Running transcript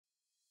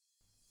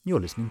You're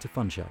listening to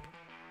Fun Shack.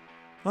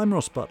 I'm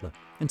Ross Butler,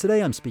 and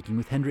today I'm speaking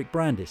with Hendrik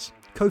Brandis,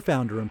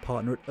 co-founder and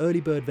partner at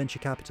Earlybird Venture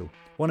Capital,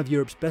 one of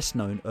Europe's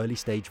best-known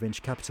early-stage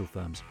venture capital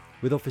firms,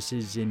 with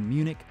offices in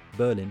Munich,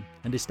 Berlin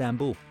and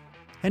Istanbul.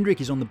 Hendrik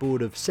is on the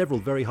board of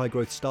several very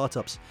high-growth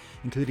startups,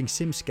 including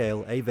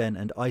SimScale, Aven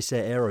and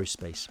Icer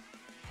Aerospace.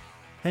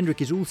 Hendrik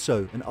is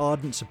also an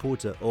ardent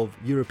supporter of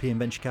European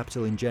venture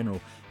capital in general,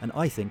 and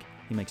I think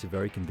he makes a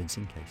very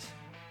convincing case.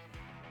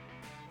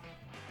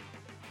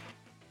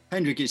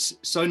 Hendrik, it's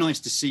so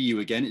nice to see you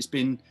again. It's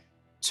been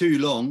too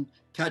long.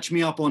 Catch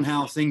me up on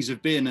how things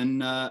have been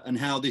and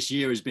how this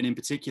year has been in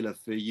particular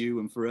for you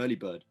and for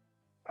Earlybird.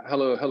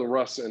 Hello,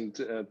 Russ, and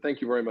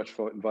thank you very much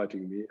for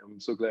inviting me. I'm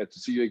so glad to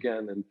see you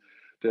again and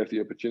to have the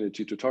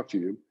opportunity to talk to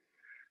you.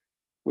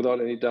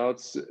 Without any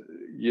doubts,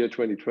 year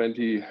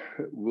 2020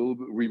 will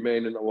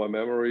remain in our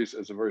memories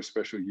as a very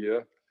special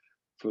year.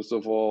 First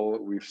of all,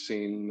 we've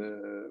seen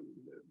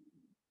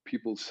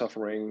people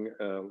suffering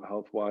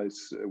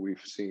health-wise.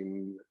 We've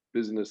seen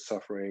business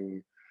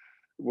suffering.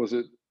 It was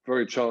a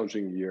very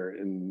challenging year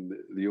in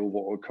the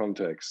overall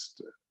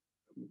context.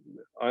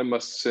 I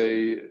must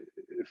say,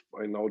 if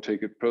I now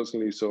take it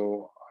personally,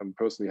 so I'm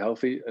personally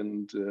healthy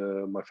and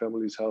my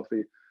family is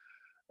healthy.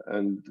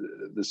 And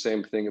the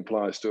same thing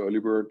applies to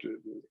Earlybird.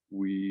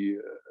 We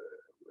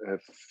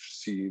have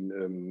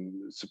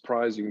seen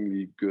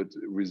surprisingly good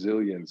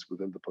resilience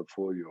within the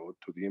portfolio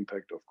to the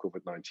impact of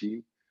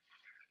COVID-19.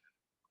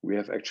 We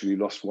have actually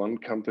lost one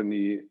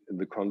company in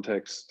the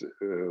context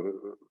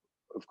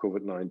of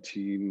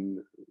COVID-19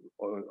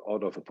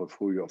 out of a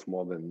portfolio of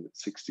more than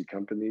 60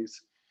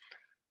 companies.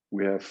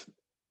 We have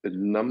a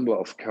number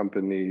of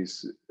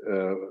companies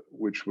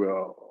which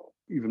were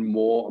even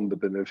more on the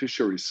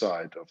beneficiary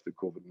side of the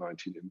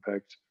COVID-19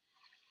 impact.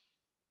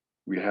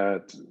 We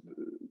had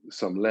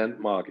some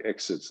landmark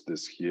exits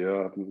this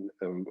year.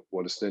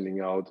 What is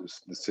standing out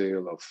is the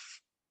sale of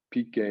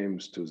Peak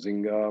Games to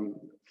Zynga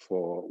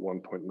for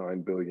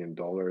 $1.9 billion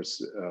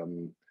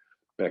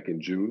back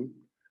in June.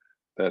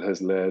 That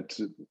has led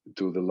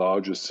to the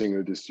largest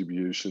single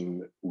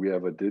distribution we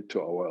ever did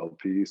to our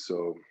LP.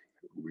 So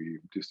we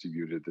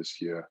distributed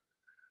this year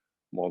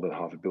more than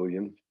 $500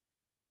 million.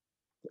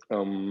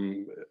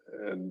 And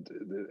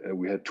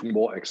we had two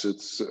more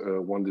exits,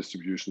 one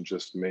distribution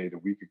just made a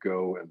week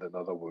ago, and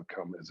another will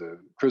come as a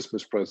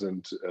Christmas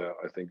present,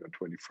 I think on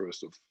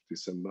 21st of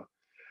December.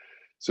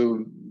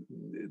 So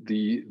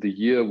the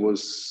year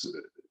was,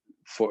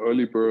 for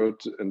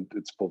Earlybird and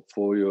its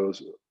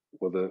portfolios,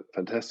 was a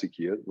fantastic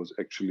year. It was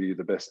actually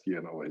the best year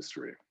in our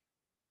history.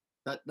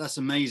 That's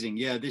amazing.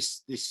 Yeah,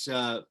 this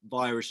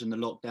virus and the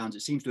lockdowns,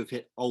 it seems to have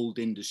hit old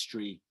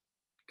industry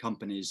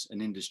companies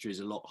and industries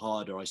a lot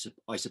harder.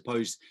 I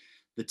suppose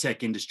the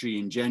tech industry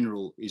in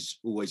general is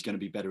always going to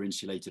be better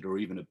insulated or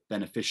even a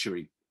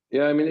beneficiary.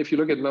 Yeah, I mean, if you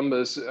look at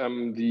numbers,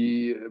 if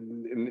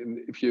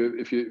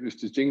you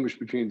distinguish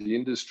between the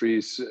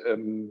industries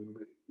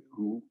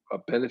who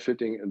are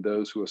benefiting and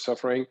those who are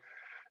suffering,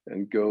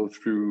 and go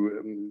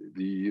through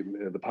the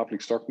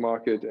public stock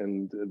market,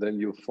 and then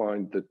you'll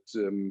find that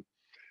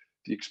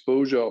the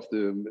exposure of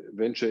the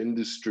venture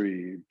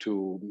industry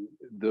to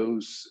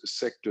those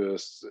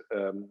sectors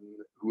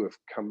who have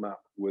come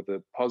up with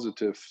a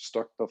positive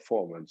stock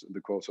performance in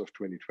the course of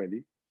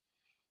 2020,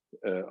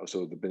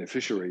 so the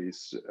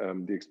beneficiaries,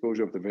 the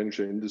exposure of the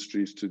venture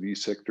industries to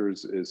these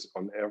sectors is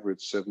on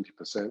average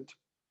 70%.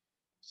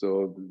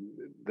 So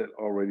that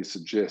already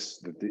suggests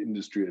that the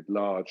industry at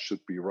large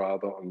should be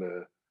rather on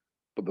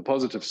the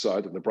positive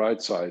side, on the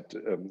bright side,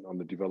 on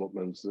the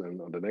developments, and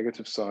on the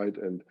negative side.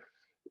 And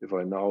if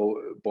I now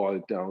boil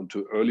it down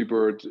to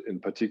Earlybird in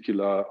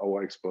particular,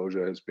 our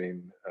exposure has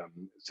been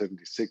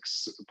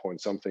 76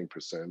 point something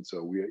percent.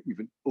 So we are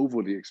even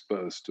overly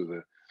exposed to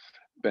the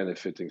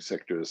benefiting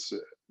sectors,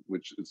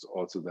 which is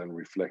also then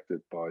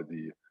reflected by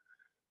the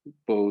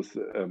both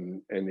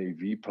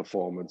NAV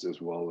performance as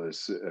well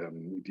as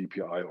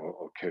DPI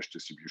or cash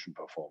distribution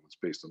performance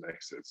based on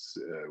exits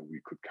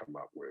we could come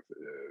up with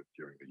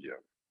during the year.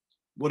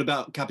 What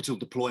about capital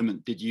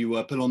deployment? Did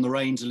you pull on the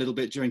reins a little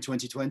bit during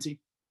 2020?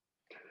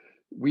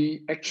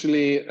 We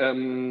actually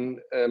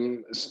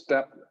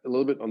stepped a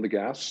little bit on the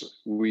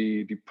gas.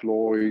 We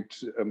deployed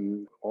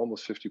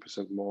almost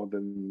 50% more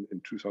than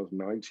in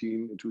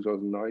 2019. In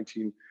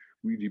 2019,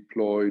 we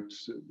deployed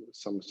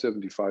some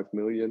 75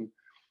 million.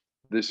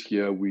 This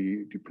year,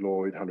 we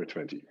deployed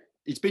 120.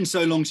 It's been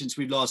so long since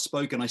we've last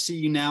spoken. I see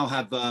you now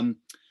have a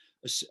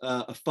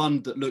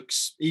fund that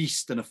looks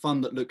east and a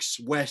fund that looks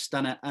west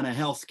and a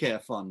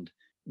healthcare fund.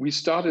 We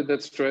started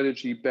that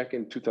strategy back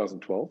in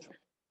 2012.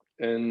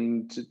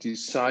 And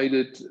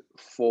decided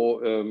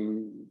for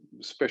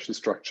special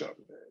structure.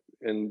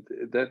 And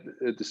that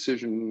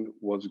decision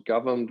was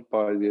governed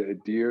by the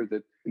idea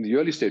that in the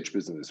early stage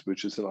business,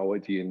 which is in our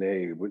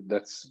DNA,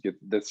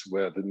 that's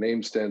where the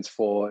name stands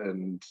for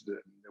and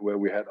where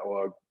we had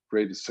our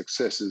greatest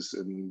successes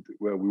and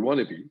where we want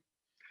to be.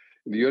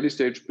 In the early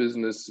stage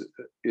business,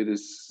 it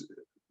is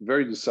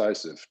very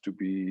decisive to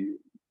be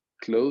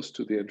close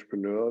to the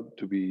entrepreneur,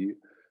 to be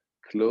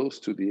close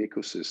to the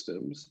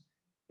ecosystems,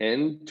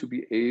 and to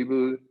be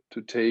able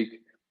to take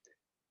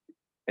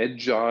in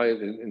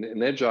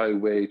an agile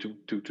way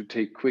to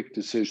take quick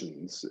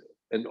decisions,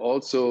 and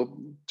also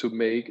to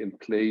make and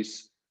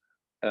place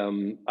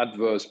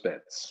adverse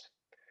bets.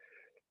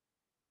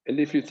 And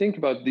if you think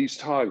about these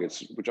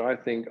targets, which I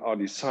think are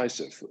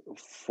decisive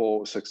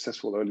for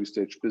successful early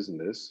stage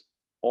business,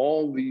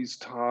 all these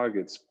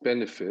targets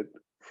benefit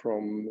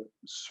from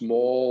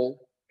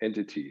small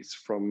entities,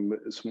 from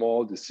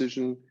small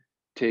decision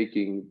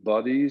taking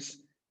bodies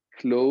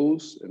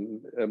close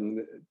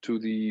and to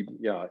the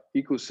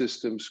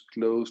ecosystems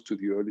close to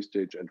the early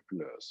stage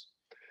entrepreneurs.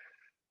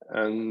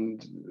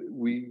 And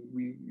we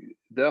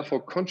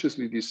therefore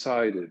consciously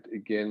decided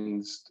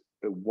against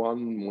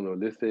one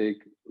monolithic,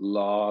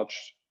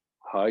 large,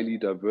 highly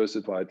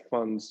diversified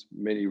funds,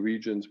 many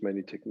regions,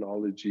 many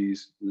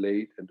technologies,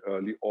 late and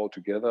early all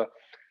together,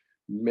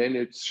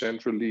 managed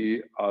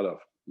centrally out of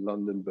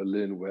London,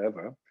 Berlin,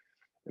 wherever.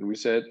 And we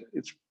said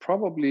it's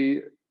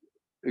probably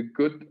a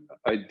good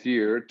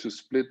idea to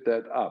split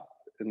that up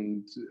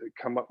and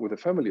come up with a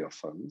family of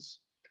funds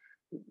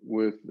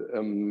with,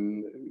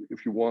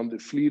 if you want, a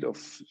fleet of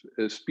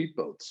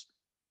speedboats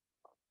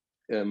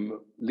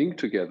linked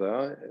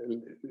together,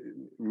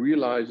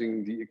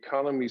 realizing the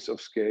economies of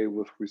scale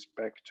with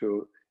respect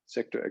to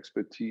sector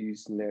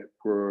expertise,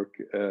 network,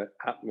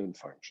 admin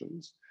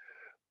functions.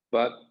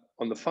 But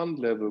on the fund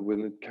level,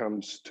 when it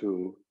comes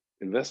to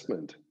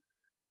investment,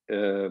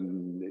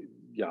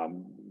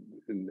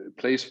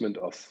 placement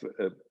of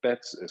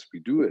bets as we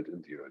do it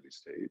in the early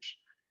stage,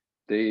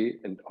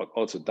 and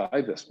also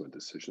divestment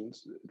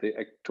decisions, they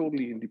act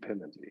totally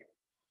independently.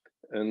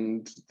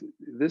 And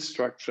this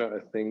structure, I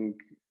think,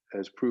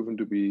 has proven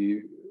to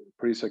be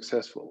pretty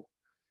successful.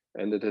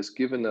 And it has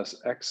given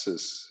us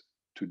access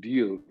to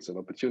deals and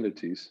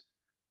opportunities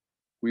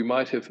we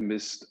might have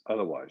missed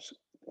otherwise.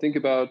 Think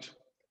about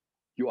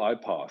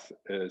UiPath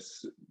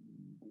as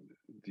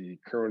the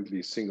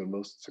currently single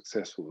most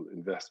successful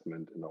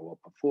investment in our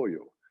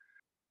portfolio.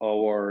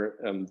 Our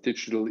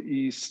Digital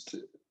East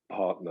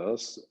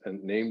partners,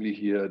 and namely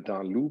here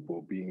Dan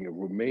Lupo being a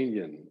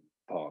Romanian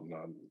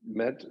partner,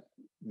 met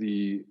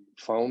the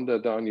founder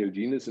Daniel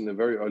Dines in a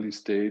very early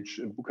stage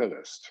in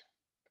Bucharest.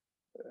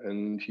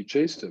 And he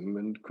chased him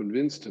and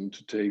convinced him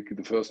to take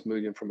the first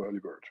million from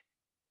Earlybird.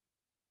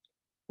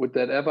 Would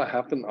that ever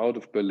happen out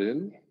of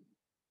Berlin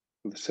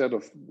with a set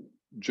of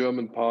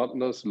German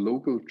partners,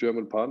 local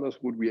German partners?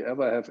 Would we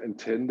ever have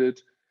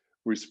intended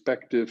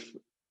respective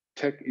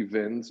tech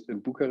events in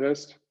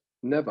Bucharest?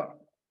 Never.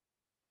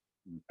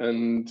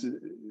 And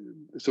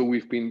so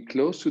we've been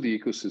close to the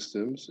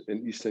ecosystems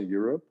in Eastern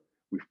Europe.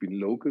 We've been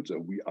locals, or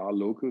we are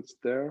locals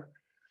there.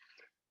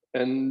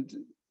 And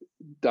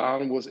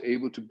Dan was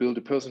able to build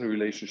a personal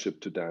relationship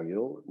to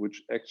Daniel,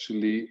 which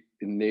actually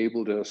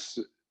enabled us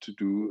to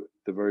do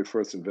the very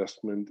first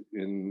investment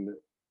in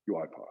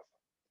UiPath.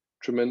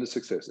 Tremendous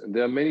success. And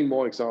there are many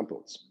more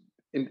examples.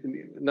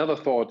 Another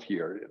thought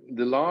here,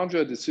 the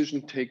larger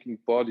decision-taking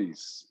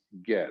bodies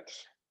get,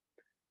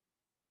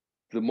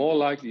 the more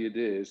likely it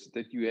is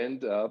that you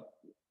end up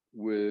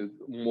with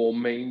more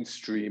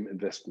mainstream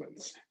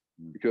investments,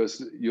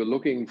 because you're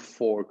looking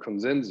for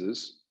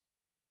consensus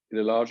in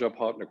a larger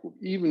partner group,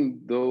 even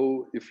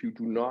though if you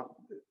do not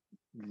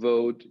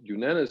vote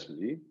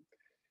unanimously,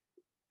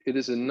 it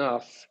is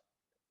enough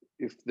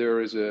if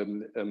there is a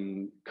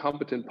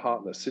competent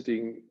partner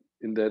sitting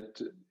in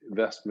that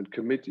investment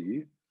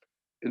committee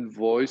and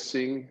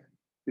voicing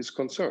his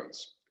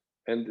concerns.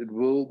 And it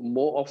will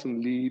more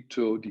often lead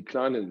to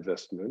decline in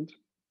investment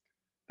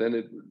than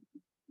it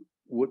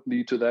would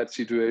lead to that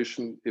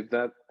situation if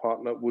that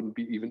partner wouldn't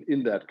be even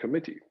in that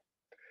committee.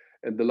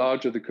 And the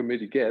larger the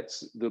committee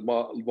gets, the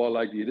more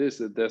likely it is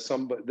that there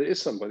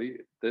is somebody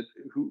that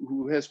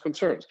who has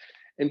concerns.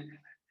 And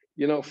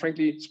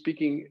frankly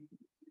speaking,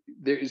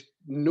 there is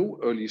no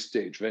early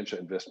stage venture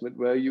investment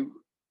where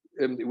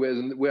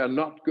are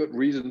not good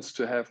reasons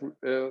to have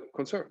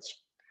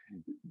concerns.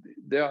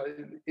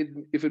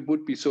 If it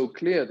would be so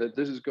clear that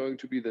this is going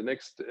to be the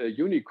next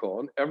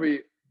unicorn,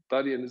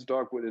 everybody and his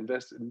dog would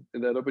invest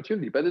in that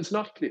opportunity, but it's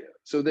not clear.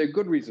 So there are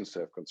good reasons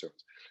to have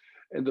concerns.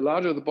 And the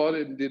larger the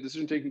body, the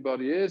decision-taking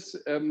body is,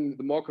 the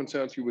more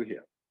concerns you will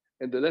hear.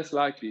 And the less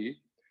likely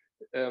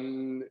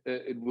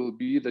it will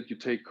be that you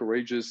take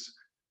courageous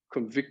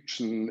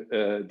conviction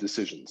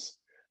decisions.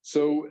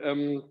 So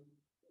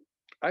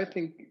I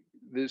think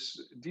this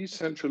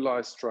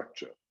decentralized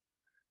structure,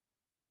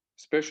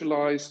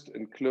 specialized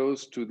and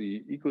close to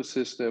the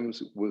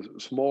ecosystems with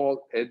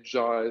small,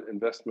 agile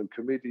investment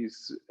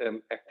committees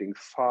acting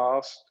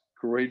fast,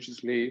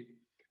 courageously,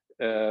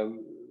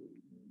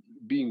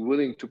 being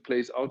willing to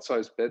place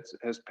outsized bets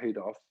has paid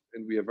off.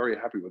 And we are very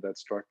happy with that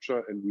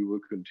structure, and we will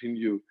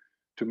continue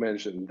to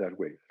manage it in that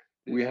way.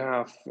 We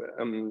have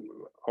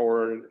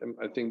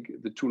I think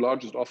the two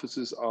largest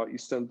offices are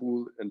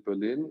Istanbul and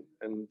Berlin,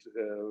 and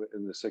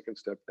in the second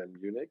step, then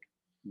Munich.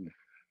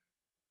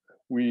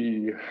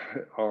 We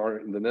are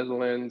in the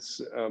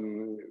Netherlands,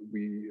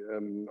 we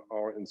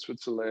are in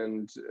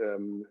Switzerland,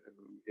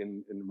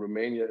 in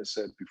Romania, as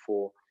said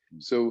before.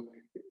 So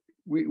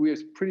we are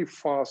pretty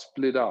far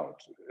split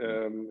out,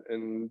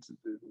 and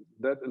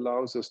that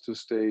allows us to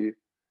stay,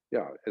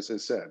 yeah, as I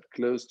said,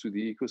 close to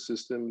the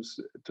ecosystems,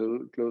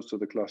 close to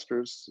the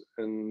clusters,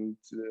 and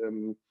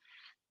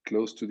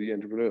close to the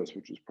entrepreneurs,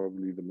 which is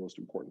probably the most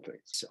important thing.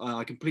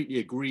 I completely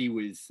agree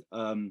with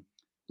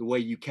the way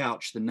you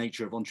couch the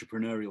nature of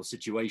entrepreneurial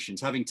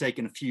situations. Having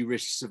taken a few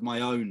risks of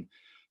my own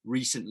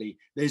recently,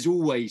 there's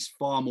always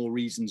far more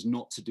reasons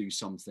not to do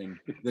something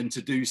than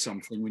to do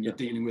something when you're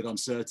dealing with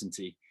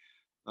uncertainty.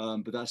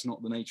 But that's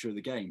not the nature of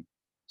the game.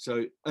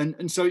 So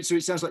so it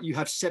sounds like you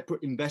have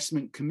separate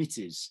investment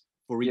committees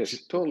for each.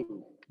 Yes,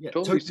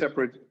 totally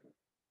separate,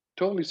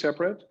 totally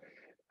separate,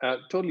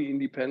 totally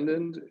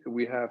independent.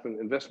 We have an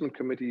investment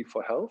committee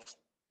for health.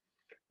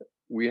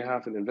 We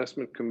have an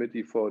investment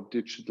committee for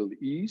Digital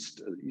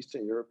East,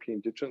 Eastern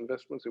European digital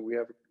investments, and we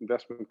have an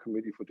investment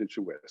committee for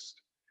Digital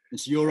West. And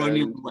so you're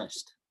only in the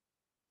West.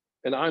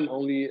 And I'm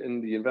only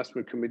in the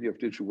investment committee of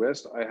Digital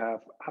West. I have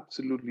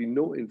absolutely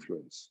no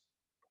influence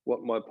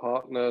what my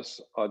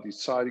partners are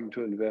deciding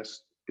to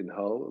invest in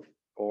health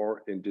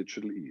or in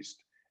Digital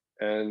East,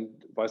 and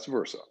vice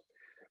versa.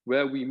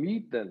 Where we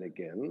meet then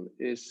again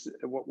is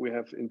what we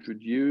have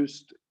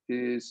introduced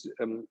is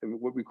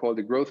what we call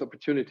the Growth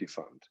Opportunity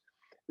Fund.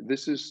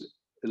 This is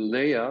a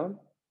layer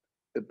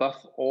above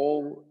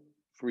all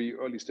three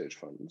early stage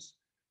funds,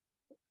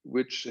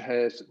 which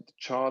has the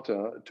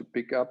charter to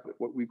pick up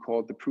what we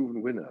call the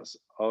proven winners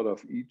out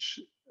of each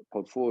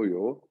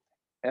portfolio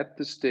at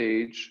the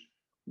stage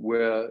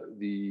where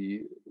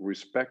the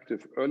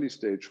respective early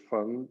stage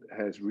fund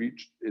has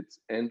reached its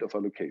end of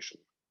allocation.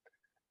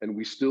 And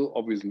we still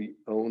obviously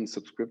own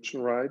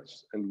subscription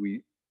rights, and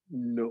we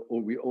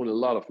own a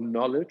lot of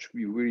knowledge.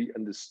 We really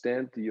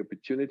understand the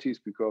opportunities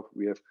because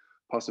we have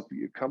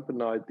possibly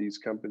accompanied these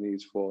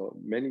companies for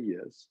many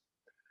years.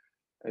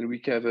 And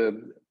we have a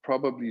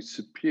probably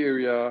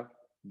superior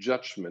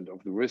judgment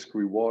of the risk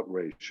reward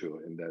ratio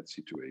in that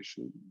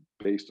situation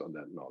based on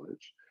that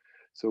knowledge.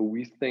 So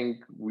we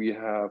think we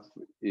have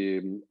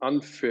an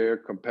unfair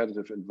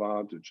competitive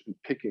advantage in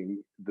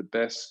picking the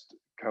best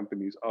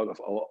companies out of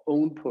our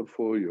own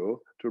portfolio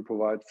to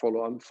provide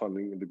follow-on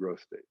funding in the growth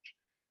stage.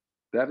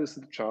 That is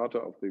the charter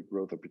of the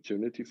Growth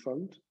Opportunity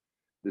Fund.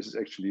 This is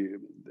actually,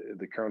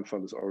 the current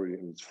fund is already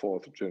in its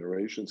fourth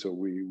generation, so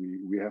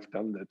we have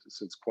done that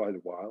since quite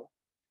a while.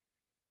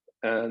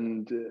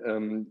 And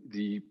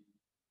the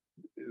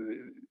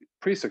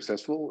pretty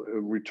successful,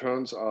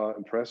 returns are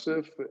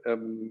impressive.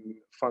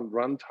 Fund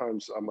run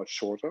times are much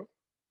shorter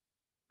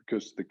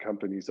because the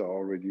companies are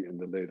already in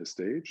the later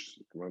stage.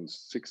 It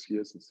runs 6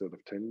 years instead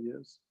of 10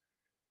 years.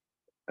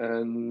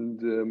 And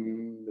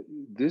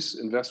this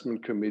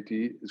investment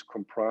committee is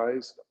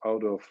comprised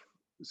out of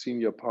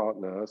senior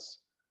partners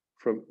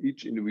from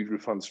each individual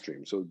fund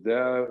stream. So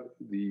there,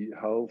 the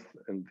health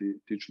and the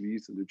Digital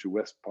East and Digital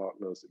West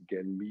partners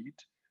again meet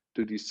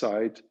to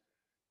decide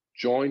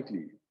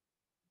jointly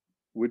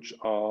which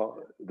are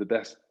the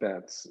best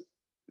bets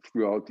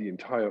throughout the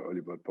entire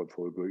Earlybird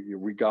portfolio,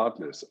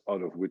 regardless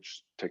out of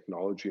which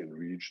technology and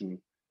region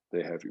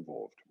they have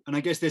evolved. And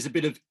I guess there's a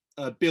bit of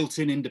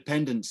built-in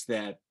independence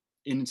there,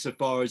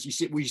 insofar as you're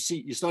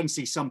starting to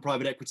see some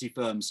private equity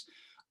firms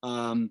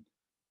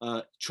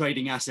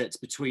trading assets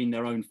between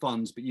their own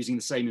funds, but using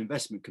the same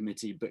investment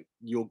committee. But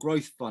your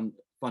growth fund,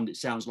 it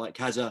sounds like,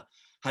 has a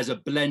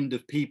blend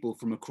of people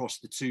from across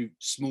the two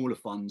smaller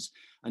funds,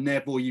 and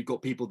therefore you've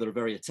got people that are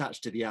very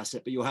attached to the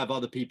asset, but you'll have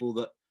other people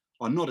that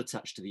are not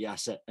attached to the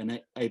asset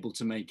and able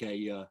to make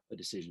a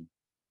decision.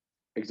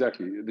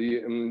 Exactly.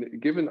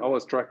 Given our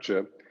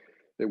structure,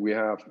 that we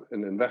have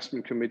an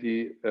investment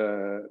committee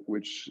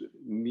which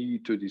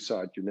need to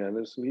decide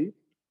unanimously,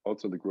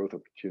 also the Growth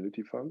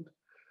Opportunity Fund,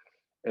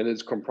 and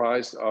it's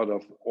comprised out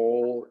of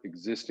all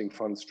existing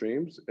fund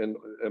streams. And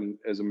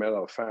as a matter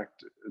of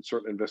fact, a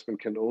certain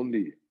investment can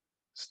only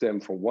stem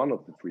from one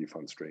of the three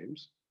fund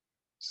streams.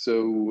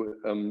 So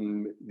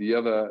the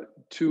other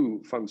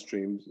two fund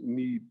streams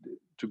need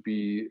to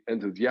be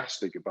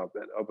enthusiastic about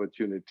that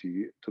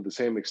opportunity to the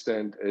same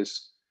extent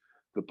as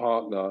the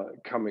partner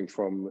coming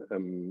from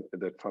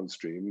that fund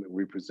stream,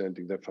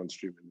 representing that fund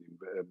stream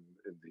in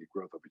the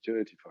Growth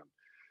Opportunity Fund.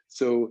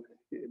 So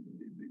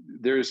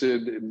there is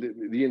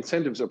the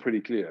incentives are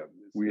pretty clear.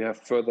 We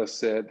have further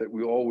said that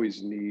we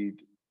always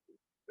need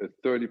a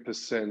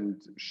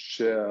 30%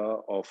 share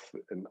of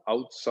an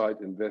outside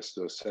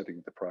investor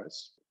setting the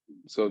price,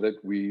 so that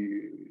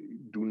we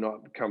do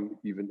not come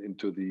even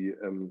into the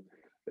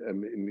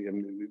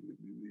in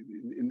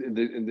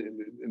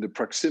the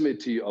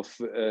proximity of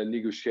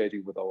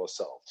negotiating with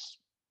ourselves.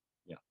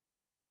 Yeah,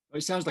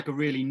 it sounds like a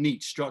really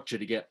neat structure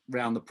to get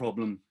around the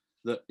problem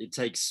that it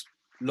takes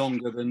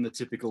longer than the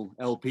typical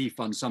LP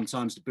fund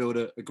sometimes to build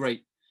a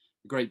great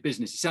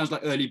business. It sounds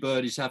like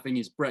Earlybird is having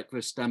its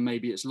breakfast and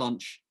maybe its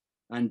lunch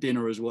and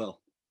dinner as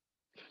well.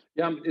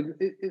 Yeah,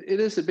 it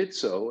is a bit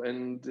so,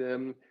 and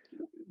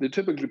the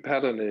typical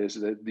pattern is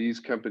that these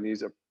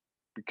companies are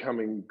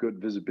becoming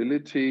good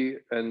visibility,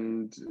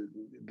 and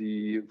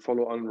the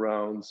follow-on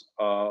rounds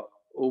are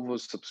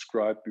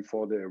oversubscribed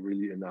before they are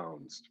really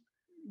announced.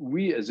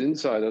 we as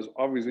insiders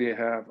obviously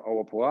have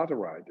our pro rata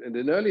right. And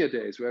in earlier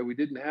days where we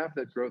didn't have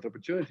that growth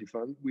opportunity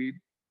fund, we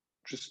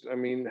just,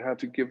 had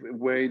to give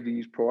away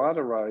these pro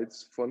rata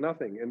rights for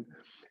nothing. And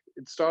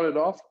it started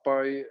off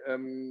by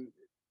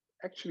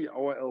actually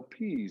our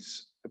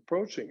LPs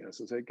approaching us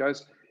and say,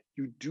 guys,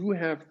 you do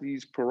have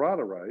these pro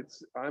rata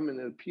rights. I'm an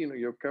LP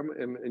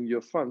in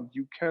your fund.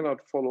 You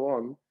cannot follow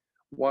on.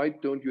 Why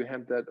don't you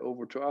hand that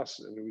over to us?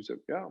 And we said,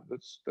 yeah,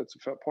 that's a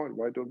fair point.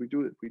 Why don't we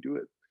do it? We do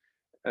it.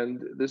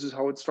 And this is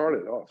how it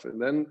started off. And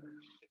then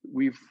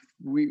we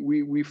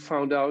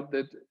found out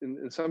that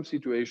in some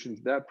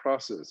situations that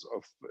process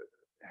of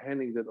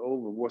handing that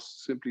over was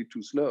simply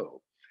too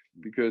slow,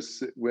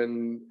 because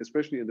when,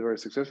 especially in the very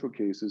successful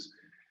cases,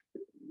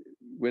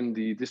 when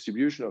the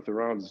distribution of the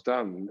round is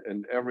done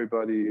and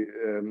everybody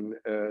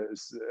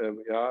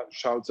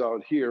shouts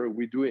out, here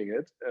we're doing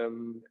it,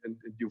 and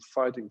you're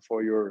fighting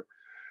for your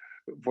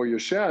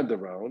share in the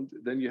round,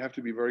 then you have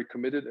to be very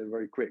committed and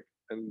very quick.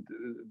 And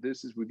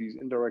this is with these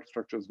indirect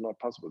structures not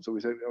possible. So we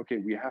said, okay,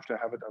 we have to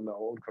have it under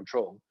our own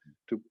control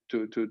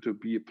to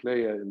be a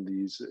player in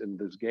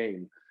this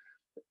game.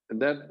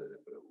 And that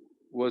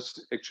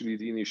was actually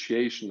the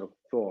initiation of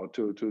thought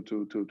to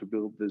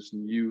build this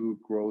new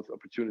growth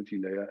opportunity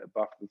layer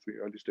above the 3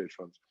 early stage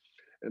funds.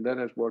 And that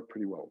has worked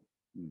pretty well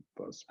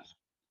for us.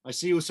 I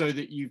see also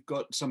that you've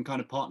got some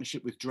kind of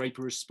partnership with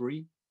Draper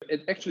Esprit.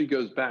 It actually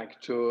goes back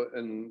to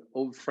an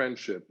old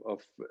friendship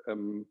of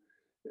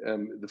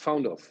the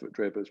founder of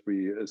Draper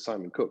Esprit,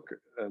 Simon Cook,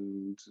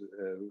 and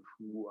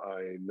who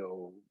I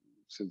know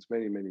since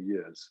many, many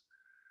years.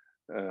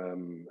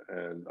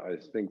 And I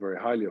think very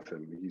highly of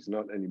him. He's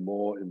not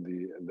anymore in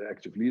the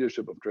active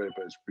leadership of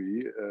Draper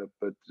Esprit,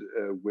 but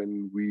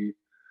when we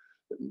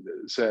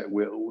say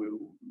we're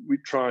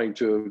trying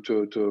to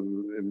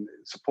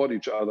support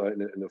each other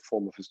in a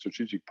form of a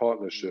strategic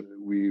partnership,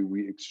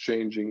 we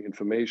exchanging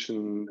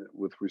information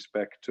with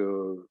respect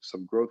to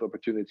some growth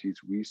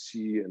opportunities we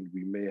see and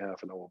we may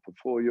have in our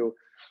portfolio,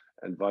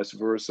 and vice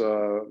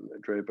versa.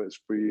 Draper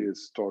Esprit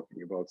is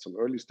talking about some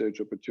early stage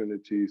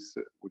opportunities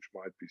which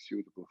might be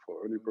suitable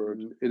for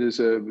Earlybird. It is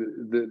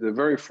the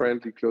very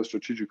friendly, close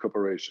strategic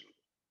cooperation,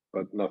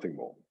 but nothing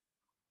more.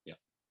 Yeah,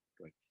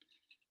 great.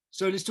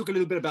 So let's talk a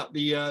little bit about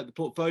the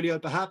portfolio.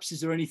 Perhaps, is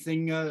there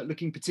anything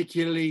looking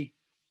particularly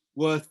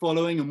worth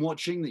following and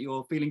watching that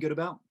you're feeling good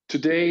about?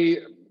 Today,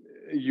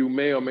 you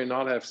may or may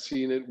not have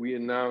seen it. We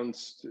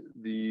announced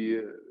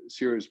the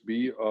Series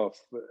B of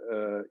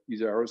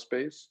ESA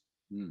Aerospace.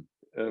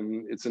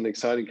 It's an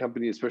exciting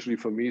company, especially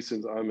for me,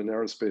 since I'm an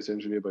aerospace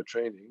engineer by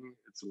training.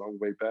 It's a long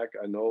way back,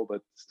 I know,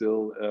 but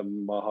still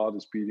my heart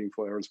is beating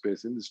for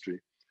aerospace industry.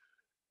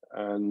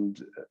 And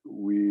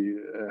we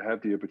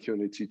had the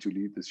opportunity to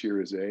lead the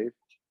Series A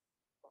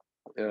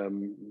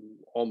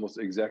almost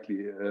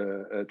exactly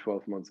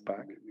 12 months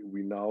back.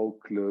 We now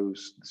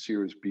closed the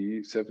Series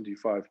B,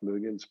 75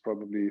 million. It's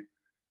probably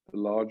the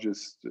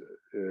largest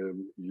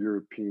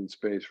European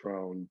space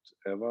round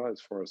ever,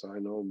 as far as I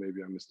know.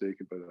 Maybe I'm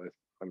mistaken, but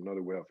I'm not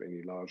aware of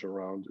any larger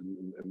round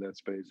in that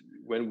space.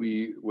 When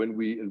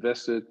we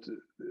invested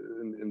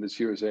in the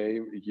Series A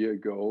year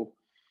ago,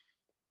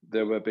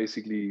 there were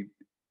basically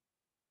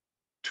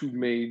 2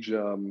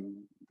 major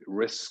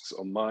risks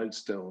or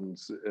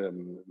milestones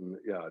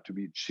to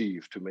be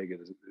achieved to make it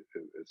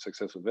a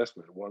successful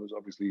investment. One is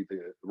obviously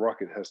the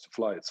rocket has to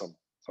fly at some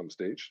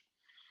stage,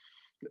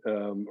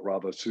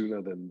 rather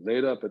sooner than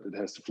later, but it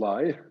has to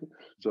fly.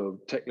 So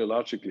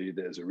technologically,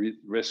 there's a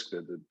risk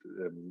that it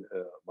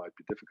might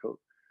be difficult.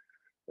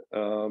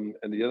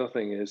 And the other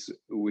thing is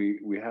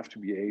we have to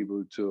be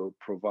able to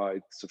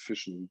provide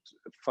sufficient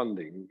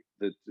funding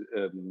that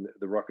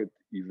the rocket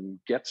even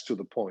gets to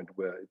the point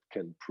where it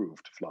can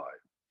prove to fly.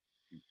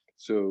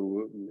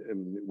 So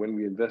when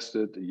we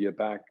invested a year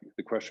back,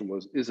 the question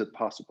was, is it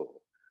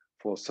possible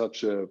for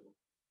such a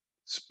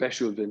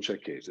special venture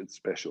case? It's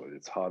special,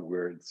 it's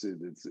hardware,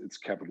 it's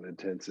capital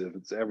intensive,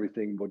 it's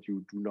everything what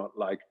you do not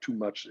like too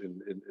much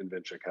in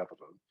venture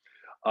capital.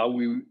 Are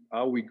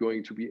we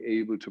going to be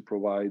able to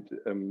provide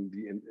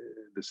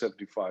the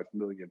 75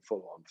 million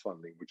follow-on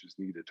funding which is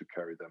needed to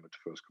carry them at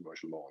first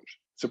commercial launch?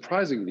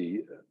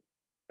 Surprisingly,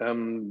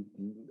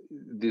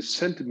 the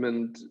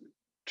sentiment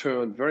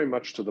turned very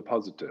much to the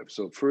positive.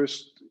 So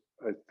first,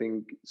 I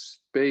think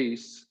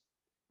space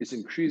is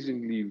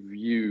increasingly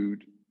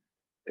viewed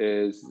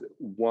as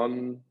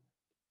one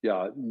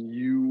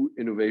new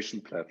innovation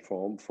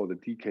platform for the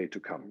decade to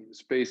come.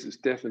 Space is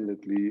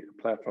definitely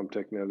a platform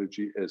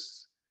technology,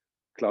 as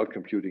cloud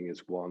computing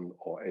is one,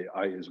 or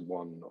AI is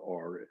one,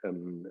 or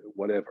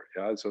whatever.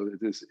 Yeah, so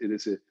it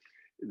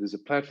is a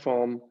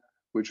platform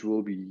which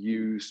will be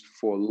used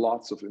for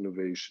lots of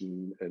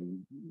innovation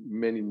and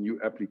many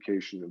new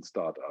applications and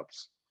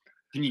startups.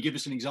 Can you give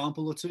us an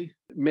example or two?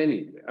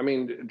 Many. I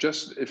mean,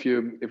 just if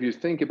you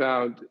think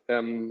about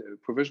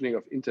provisioning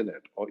of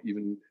internet or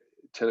even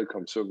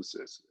telecom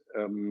services,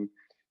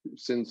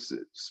 since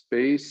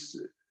space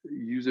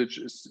usage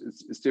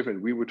is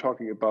different. We were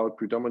talking about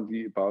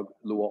predominantly about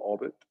lower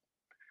orbit.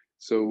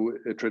 So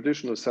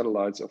traditional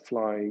satellites are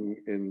flying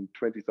in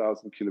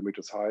 20,000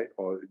 kilometers high,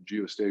 or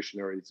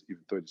geostationary, it's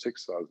even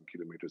 36,000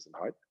 kilometers in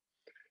height.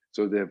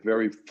 So they're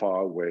very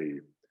far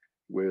away,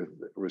 with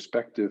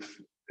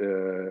respective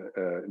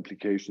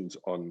implications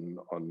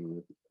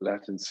on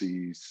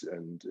latencies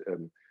and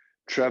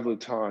travel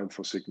time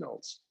for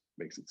signals.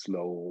 Makes it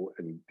slow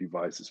and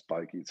devices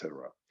bulky,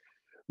 etc.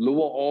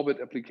 Lower orbit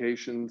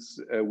applications,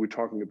 we're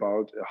talking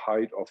about a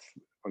height of,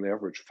 on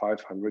average,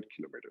 500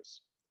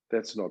 kilometers.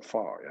 That's not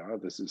far. Yeah,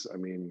 this is,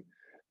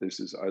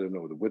 I don't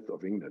know, the width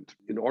of England.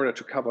 In order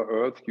to cover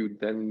Earth, you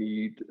then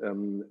need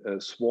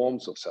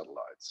swarms of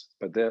satellites,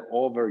 but they're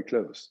all very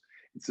close.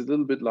 It's a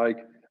little bit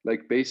like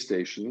base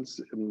stations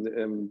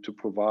to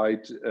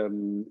provide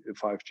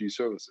 5G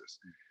services.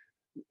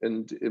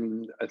 And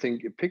I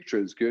think a picture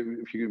is good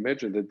if you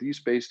imagine that these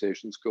base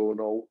stations go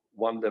now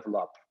one level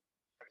up.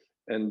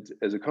 And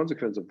as a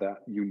consequence of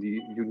that, you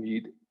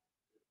need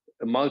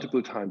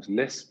multiple times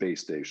less base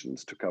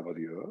stations to cover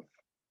the Earth.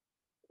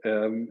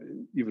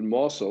 Even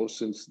more so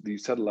since the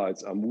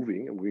satellites are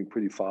moving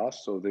pretty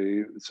fast. So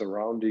they're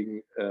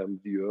surrounding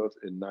the Earth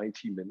in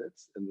 90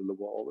 minutes in the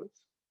lower orbit.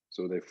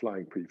 So they're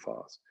flying pretty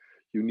fast.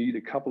 You need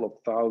a couple of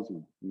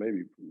thousand,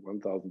 maybe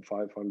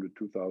 1,500,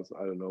 2,000,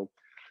 I don't know,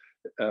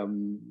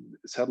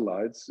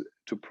 satellites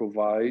to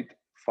provide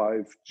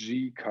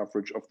 5G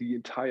coverage of the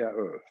entire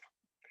Earth.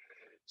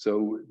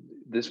 So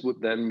this would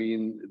then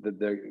mean that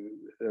there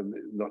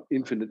not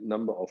infinite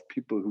number of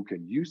people who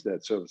can use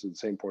that service at the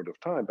same point of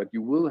time, but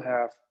you will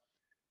have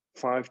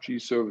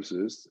 5G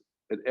services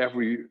at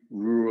every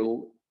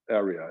rural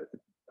area,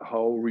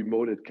 how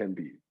remote it can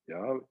be,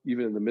 yeah,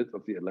 even in the midst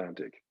of the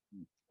Atlantic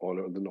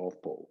or on the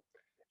North Pole.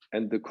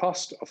 And the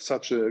cost of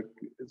such a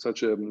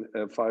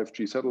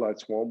 5G satellite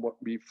swarm would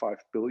be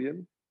 5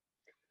 billion.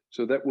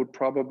 So that would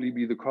probably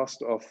be the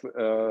cost of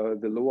the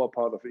lower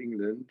part of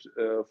England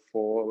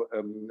for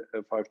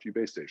 5G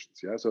base stations.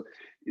 Yeah, so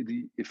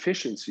the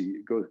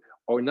efficiency goes.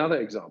 Or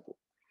another example,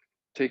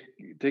 take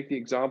the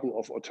example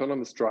of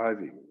autonomous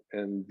driving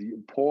and the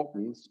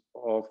importance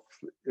of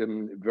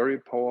very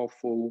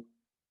powerful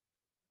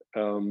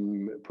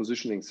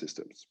positioning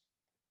systems.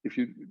 If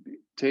you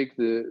take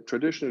the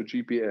traditional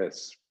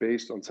GPS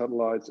based on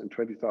satellites in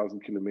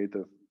 20,000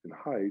 kilometers in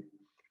height,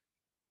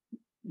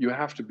 you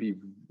have to be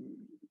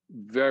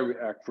very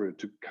accurate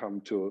to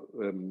come to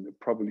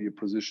probably a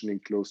positioning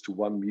close to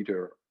 1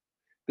 meter.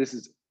 This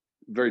is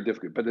very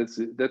difficult, but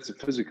that's a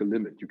physical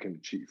limit you can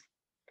achieve.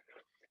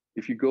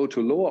 If you go to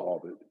lower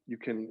orbit, you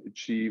can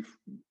achieve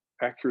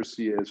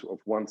accuracy as of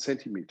 1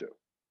 centimeter.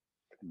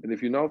 And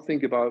if you now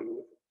think about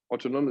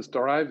autonomous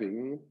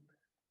driving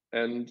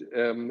and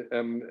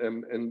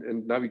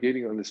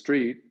navigating on the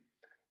street,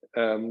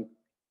 a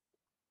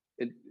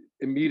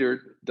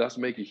meter does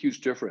make a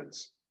huge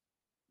difference.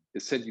 A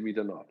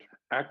centimeter not.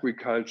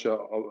 Agriculture,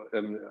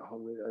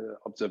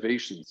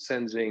 observation,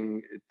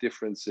 sensing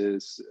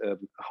differences,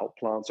 how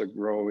plants are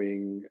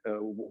growing,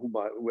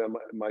 where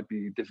might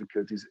be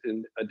difficulties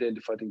in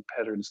identifying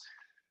patterns.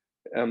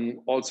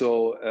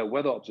 Also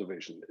weather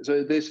observation.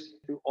 So there's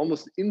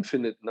almost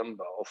infinite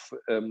number of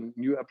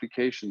new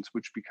applications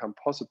which become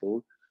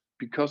possible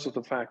because of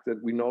the fact that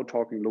we're now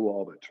talking low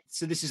orbit.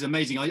 So this is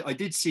amazing. I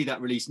did see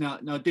that release. Now,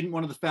 didn't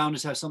one of the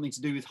founders have something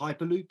to do with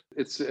Hyperloop?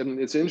 It's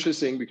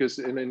interesting because,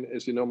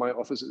 as you know, my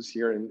office is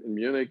here in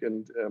Munich,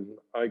 and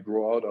I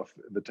grew out of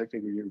the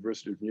Technical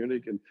University of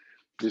Munich, and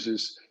this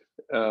is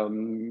a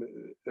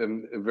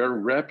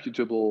very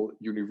reputable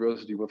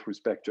university with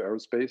respect to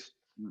aerospace.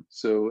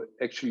 So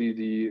actually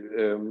the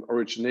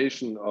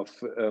origination of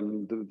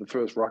the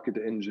first rocket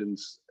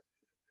engines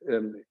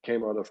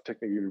came out of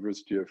Technical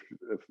University of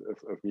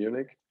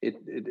Munich.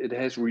 It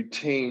has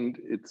retained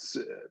its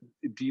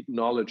deep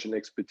knowledge and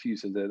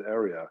expertise in that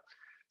area.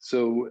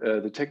 So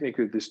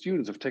the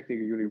students of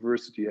Technical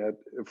University have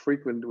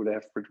frequently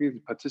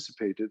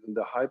participated in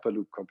the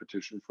Hyperloop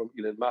competition from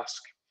Elon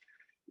Musk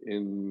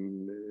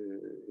in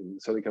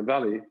Silicon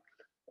Valley,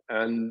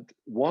 and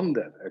won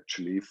that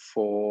actually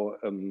for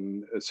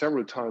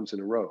several times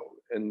in a row.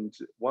 And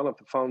one of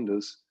the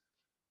founders,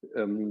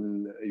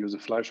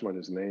 Josef Fleischmann,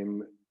 his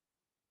name,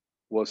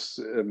 was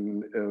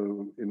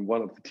in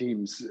one of the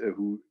teams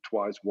who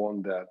twice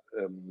won that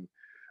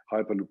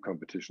Hyperloop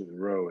competition in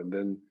a row. And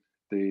then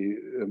they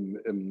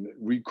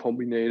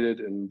recombinated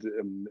and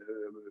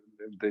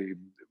they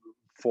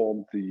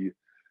formed the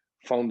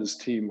founders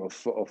team of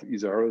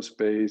ESA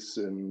Aerospace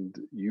and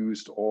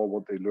used all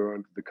what they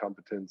learned, the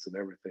competence and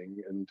everything.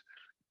 And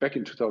back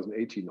in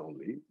 2018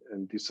 only,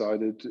 and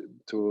decided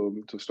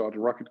to start a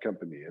rocket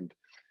company. And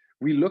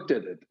we looked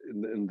at it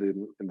in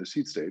the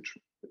seed stage.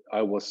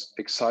 I was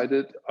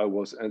excited, I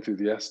was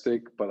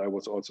enthusiastic, but I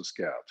was also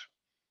scared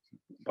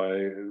by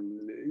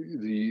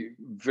the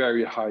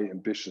very high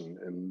ambition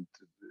and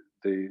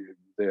they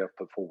have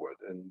put forward.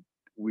 And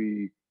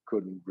we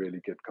couldn't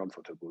really get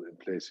comfortable in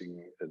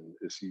placing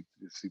a seed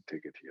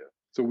ticket here.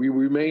 So we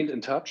remained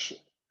in touch,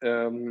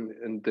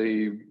 and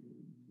they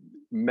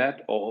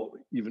met or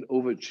even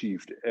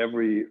overachieved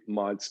every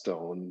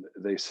milestone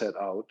they set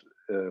out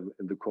in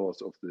the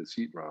course of the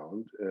seed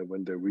round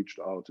when they reached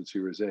out to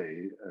Series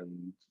A,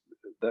 and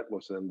that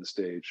was then the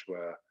stage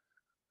where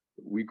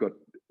we got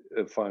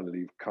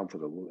finally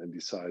comfortable and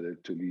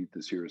decided to lead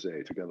the Series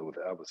A together with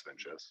Airbus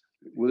Ventures.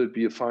 Will it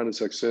be a final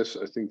success?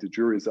 I think the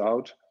jury is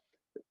out.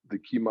 The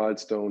key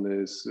milestone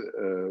is,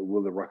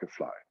 will the rocket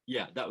fly?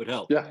 Yeah, that would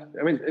help. Yeah,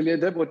 I mean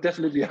that would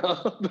definitely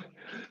help.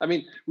 I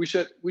mean, we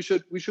should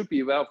be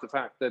aware of the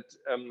fact that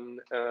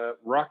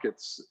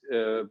rockets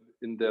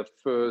in their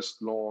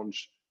first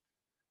launch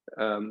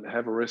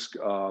have a risk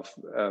of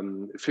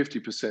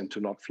 50% to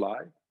not fly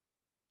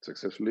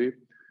successfully.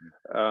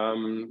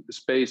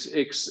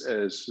 SpaceX,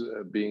 as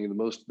being the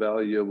most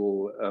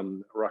valuable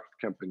rocket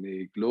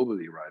company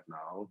globally right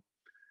now,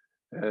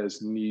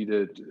 has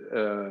needed,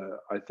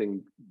 I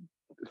think,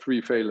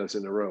 3 failures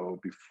in a row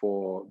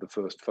before the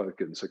first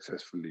Falcon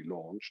successfully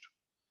launched.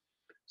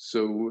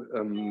 So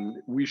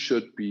we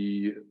should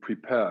be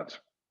prepared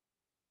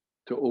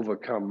to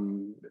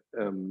overcome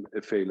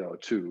a failure or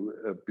two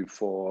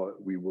before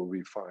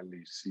we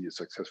finally see a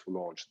successful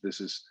launch. This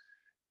is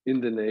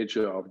in the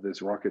nature of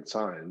this rocket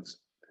science.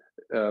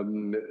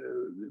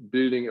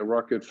 Building a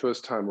rocket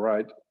first time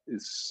right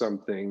is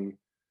something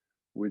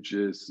which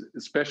is a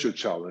special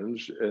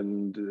challenge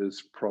and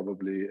is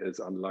probably as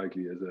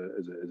unlikely as a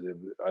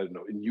I don't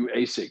know, a new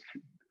ASIC,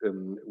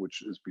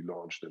 which is be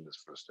launched in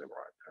this first time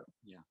right.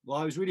 Yeah. Well,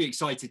 I was really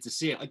excited to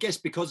see it. I guess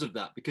because of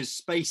that, because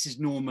space is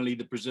normally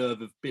the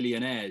preserve of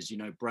billionaires, you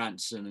know,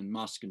 Branson and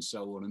Musk and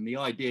so on. And the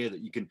idea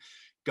that you can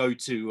go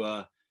to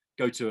a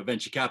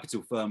venture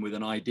capital firm with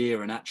an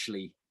idea and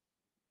actually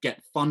get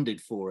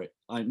funded for it.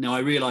 Now I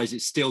realize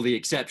it's still the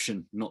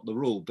exception, not the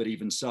rule, but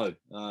even so,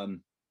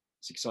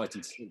 it's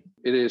exciting to see.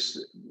 It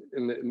is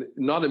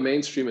not a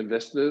mainstream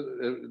investor.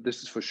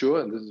 This is for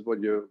sure, and this is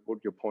what you're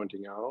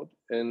pointing out.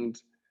 And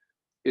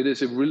it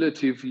is a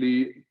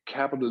relatively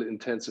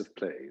capital-intensive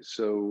play.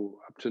 So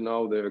up to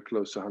now, there are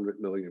close to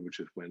 100 million which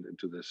have went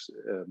into this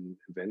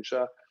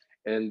venture,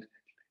 and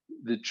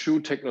the true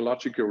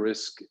technological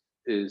risk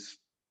is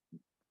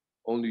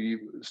only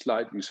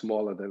slightly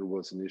smaller than it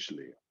was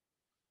initially,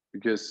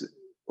 because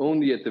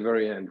only at the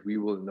very end we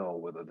will know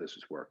whether this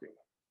is working.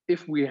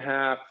 If we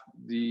have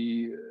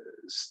the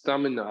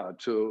stamina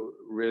to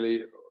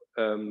really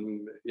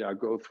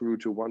go through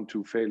to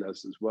 1-2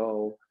 failures as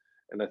well,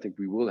 and I think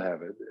we will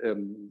have it,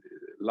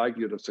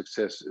 likelihood of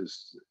success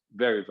is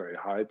very, very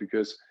high,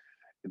 because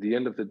at the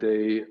end of the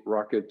day,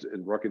 rocket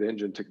and rocket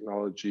engine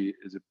technology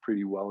is a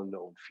pretty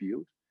well-known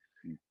field.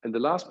 And the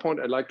last point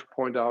I'd like to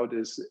point out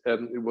is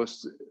it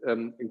was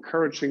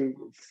encouraging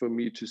for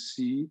me to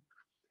see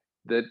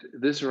that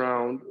this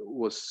round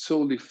was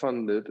solely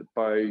funded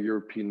by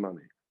European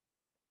money,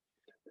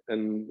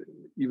 and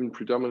even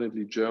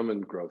predominantly German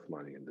growth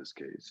money in this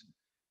case.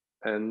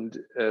 And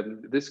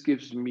this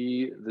gives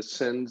me the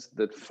sense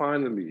that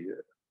finally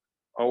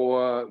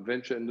our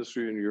venture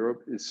industry in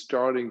Europe is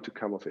starting to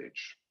come of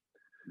age.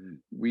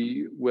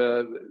 We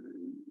were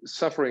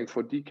suffering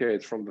for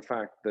decades from the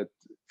fact that,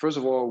 first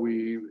of all,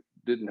 we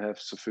didn't have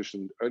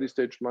sufficient early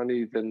stage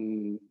money.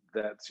 Then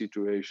that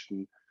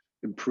situation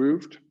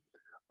improved.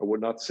 I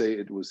would not say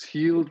it was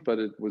healed, but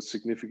it was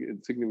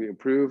significantly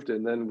improved.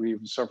 And then we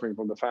were suffering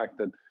from the fact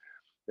that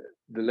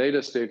the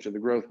later stage of the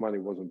growth money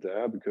wasn't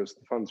there because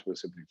the funds were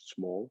simply too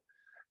small.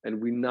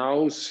 And we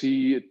now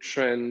see a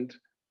trend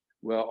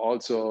where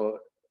also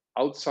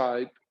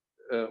outside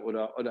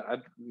or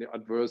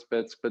adverse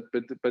bets, but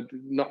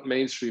not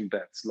mainstream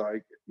bets,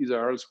 like either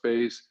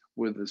aerospace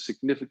with a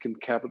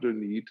significant capital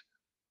need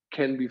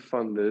can be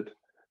funded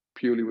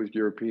purely with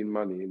European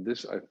money. And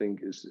this, I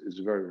think, is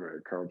very, very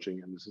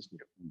encouraging, and this is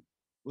new.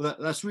 Well,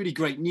 that's really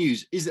great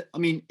news. Is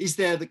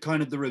there the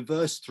kind of the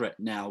reverse threat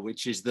now,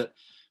 which is that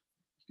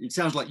it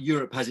sounds like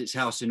Europe has its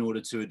house in order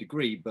to a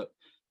degree, but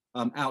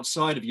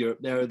outside of Europe,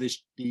 there are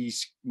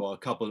these a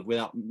couple of,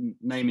 without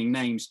naming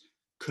names,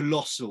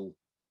 colossal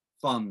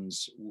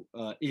funds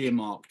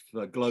earmarked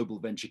for global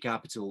venture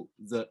capital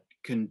that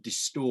can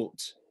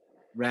distort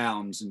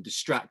rounds and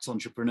distract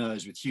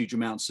entrepreneurs with huge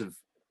amounts of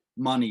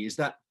money. Is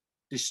that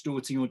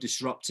distorting or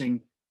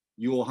disrupting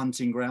your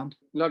hunting ground?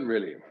 Not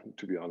really,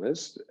 to be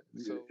honest.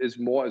 It's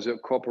more as a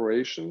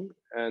corporation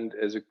and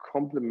as a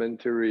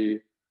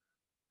complementary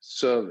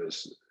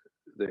service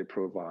they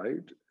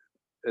provide,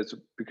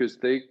 because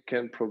they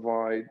can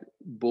provide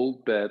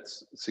bold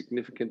bets,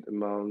 significant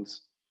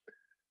amounts,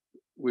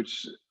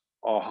 which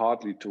are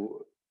hardly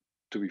to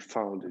be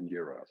found in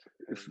Europe.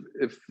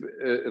 If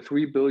a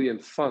 3 billion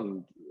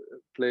fund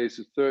plays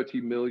a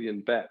 30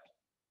 million bet,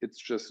 it's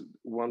just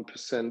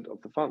 1%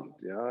 of the fund,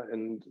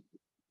 and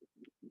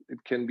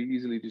it can be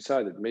easily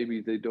decided.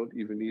 Maybe they don't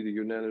even need a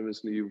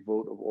unanimously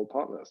vote of all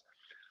partners.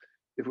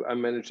 If I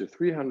manage a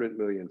 300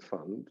 million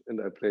fund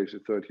and I place a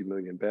 30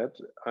 million bet,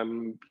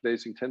 I'm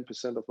placing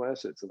 10% of my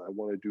assets, and I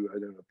want to do, I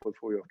don't know, a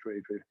portfolio of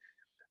 20.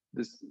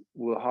 This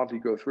will hardly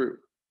go through.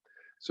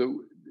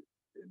 So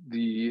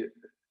the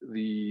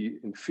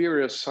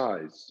inferior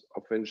size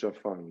of venture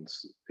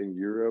funds in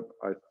Europe,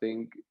 I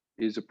think,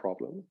 is a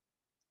problem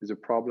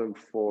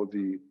for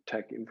the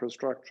tech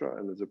infrastructure,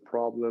 and is a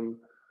problem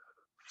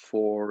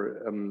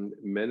for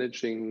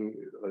managing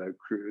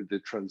the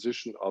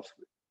transition of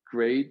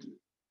great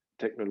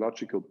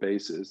technological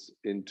bases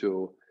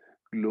into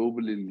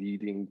globally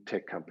leading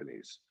tech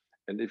companies.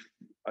 And if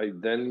I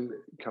then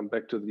come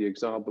back to the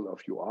example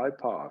of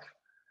UiPath,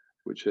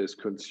 which has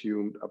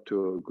consumed up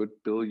to a good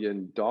 $1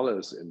 billion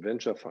in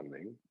venture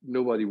funding,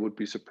 nobody would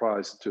be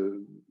surprised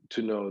to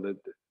know that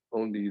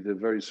only the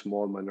very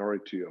small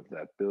minority of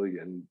that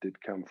billion did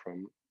come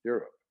from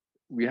Europe.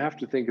 We have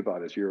to think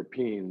about, as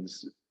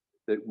Europeans,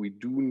 that we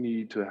do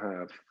need to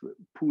have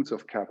pools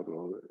of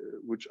capital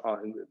which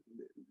are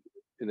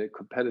in a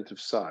competitive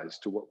size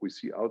to what we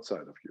see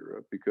outside of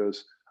Europe,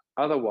 because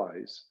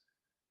otherwise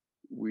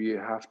we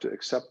have to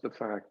accept the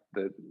fact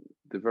that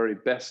the very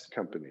best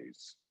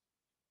companies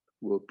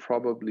will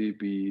probably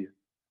be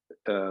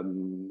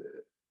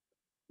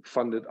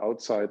funded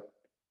outside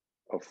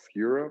of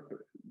Europe.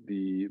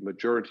 The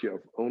majority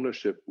of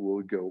ownership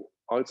will go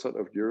outside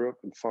of Europe,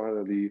 and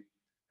finally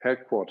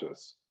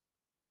headquarters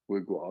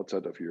will go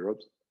outside of Europe,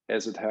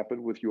 as it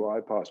happened with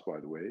UiPath, by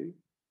the way.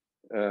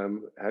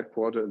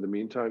 Headquarter in the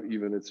meantime,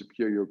 even it's a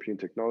pure European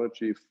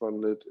technology,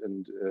 funded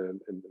and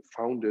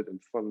founded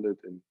and funded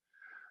in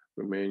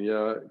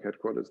Romania.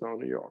 Headquarters now in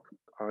New York.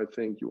 I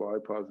think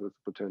UiPath has the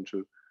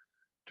potential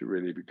to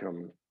really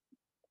become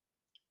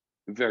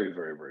a very,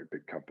 very, very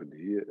big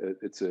company.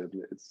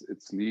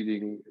 It's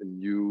leading a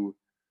new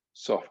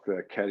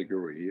software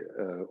category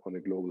on a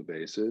global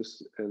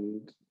basis,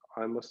 and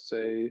I must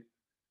say,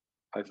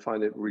 I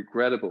find it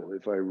regrettable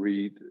if I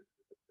read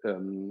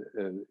in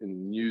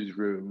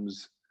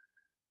newsrooms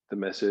the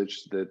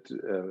message that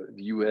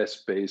the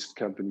US-based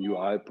company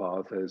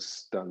UiPath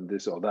has done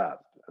this or that,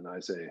 and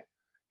I say,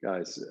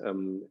 guys,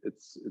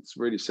 it's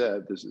really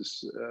sad. This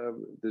is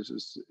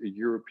a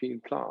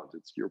European plant.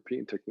 It's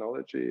European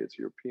technology. It's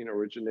European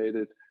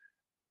originated.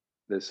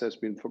 This has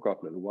been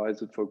forgotten. And why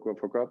is it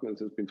forgotten? It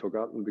has been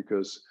forgotten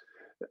because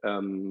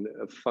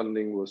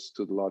funding was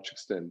to a large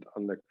extent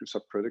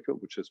subcritical,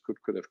 which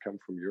could have come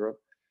from Europe,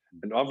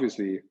 and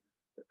obviously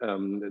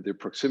the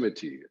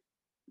proximity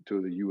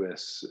to the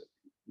US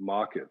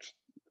market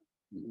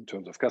in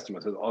terms of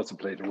customers has also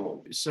played a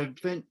role. So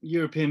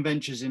European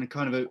ventures in a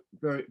kind of a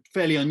very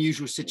fairly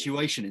unusual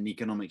situation in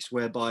economics,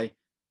 whereby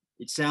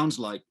it sounds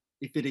like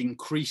if it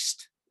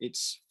increased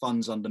its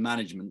funds under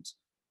management,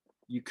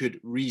 you could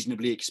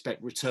reasonably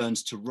expect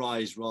returns to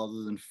rise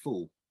rather than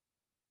fall,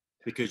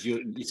 because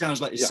it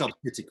sounds like it's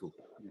subcritical.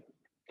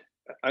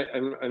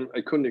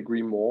 I couldn't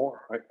agree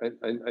more.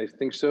 I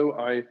think so.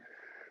 I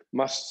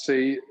must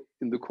say,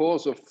 in the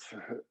course of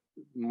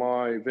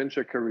my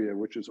venture career,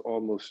 which is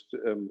almost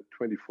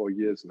 24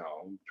 years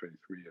now,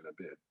 23 and a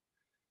bit,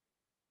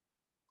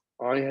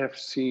 I have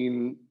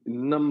seen a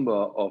number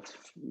of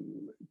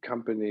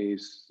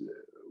companies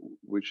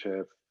which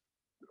have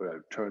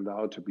turned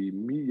out to be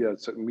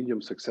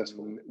medium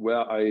successful,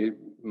 where I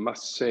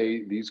must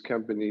say these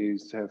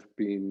companies have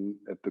been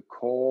at the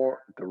core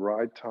at the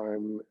right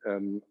time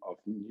of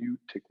new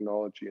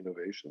technology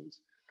innovations,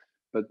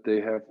 but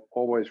they have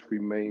always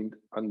remained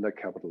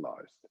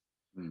undercapitalized,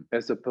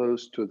 as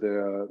opposed to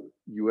their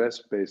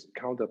US-based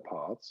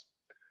counterparts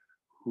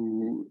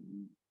who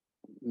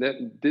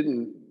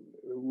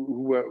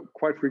were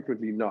quite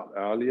frequently not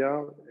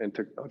earlier and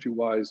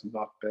technology-wise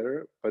not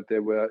better, but they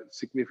were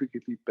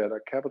significantly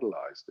better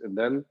capitalized. And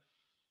then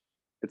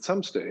at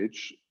some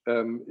stage,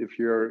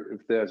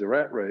 if there's a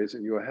rat race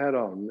and you're head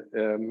on,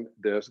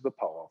 there's the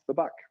power of the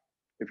buck.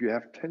 If you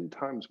have 10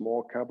 times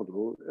more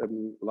capital,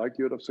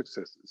 likelihood of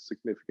success is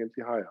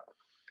significantly higher.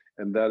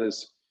 And that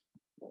is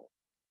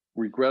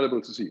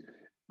regrettable to see.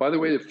 By the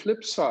way, the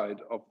flip side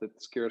of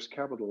that scarce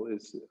capital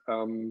is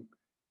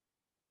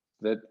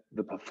that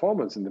the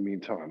performance in the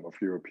meantime of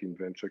European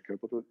venture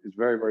capital is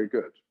very, very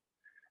good.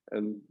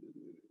 And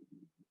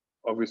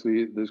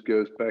obviously this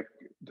goes back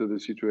to the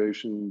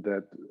situation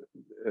that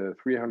a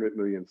 300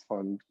 million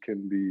fund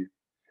can be,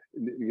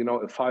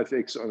 a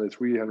 5x on a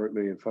 300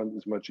 million fund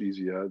is much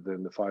easier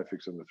than the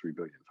 5x on the 3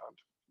 billion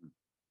fund.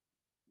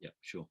 Yeah,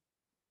 sure.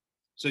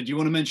 So do you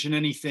want to mention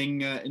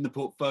anything in the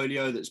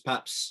portfolio that's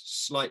perhaps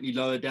slightly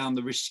lower down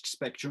the risk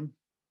spectrum?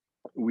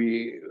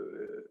 We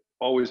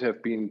always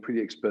have been pretty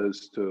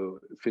exposed to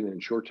fin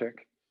and insurtech.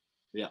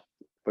 Yeah.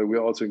 But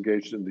we're also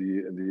engaged in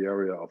the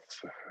area of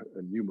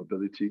new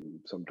mobility,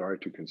 some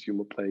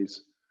direct-to-consumer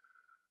plays.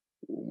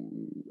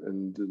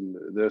 And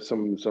there's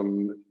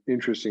some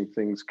interesting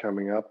things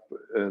coming up,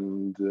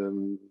 and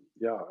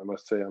I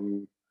must say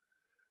I'm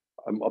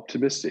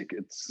optimistic.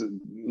 It's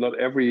not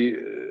every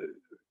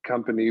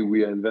company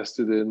we are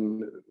invested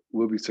in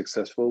will be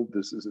successful.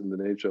 This is in the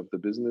nature of the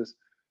business,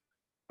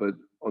 but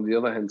on the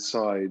other hand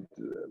side,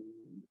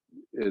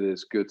 it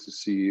is good to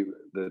see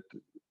that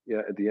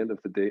at the end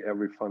of the day,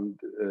 every fund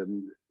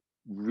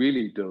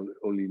really don't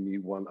only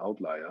need one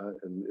outlier,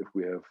 and if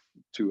we have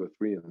 2 or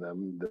 3 of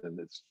them, then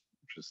it's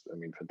just,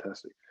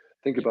 fantastic.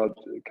 Think about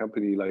a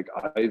company like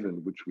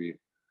Ivan, which we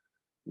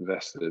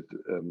invested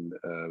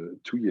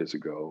 2 years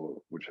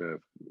ago, which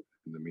have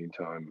in the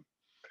meantime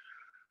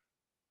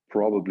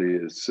probably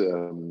is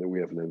we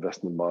have an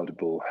investment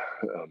multiple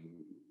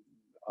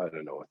I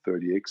don't know,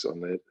 30x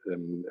on it.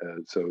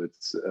 So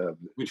it's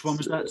which one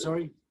was that?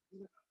 Sorry,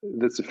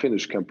 that's a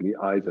Finnish company,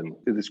 Ivan.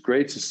 It is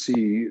great to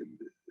see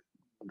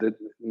that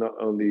not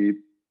only,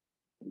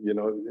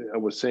 I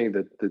was saying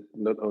that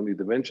not only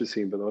the venture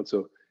scene, but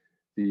also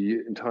the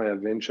entire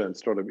venture and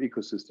startup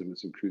ecosystem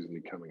is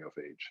increasingly coming of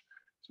age.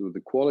 So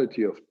the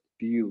quality of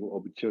deal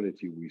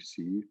opportunity we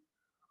see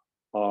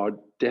are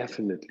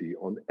definitely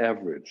on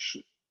average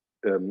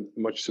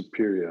much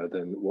superior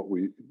than what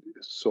we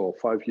saw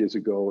 5 years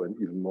ago, and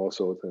even more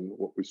so than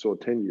what we saw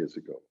 10 years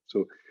ago.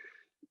 So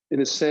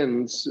in a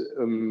sense,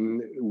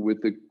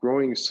 with the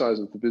growing size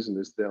of the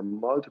business, there are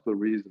multiple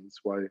reasons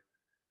why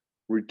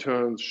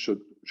returns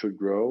should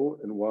grow,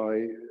 and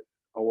why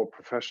our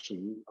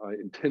profession, I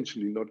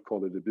intentionally not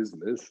call it a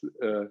business,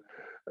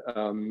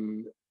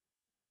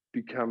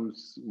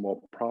 becomes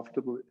more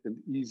profitable and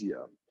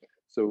easier.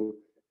 So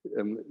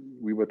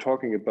we were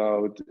talking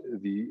about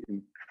the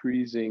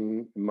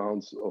increasing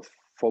amounts of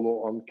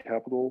follow-on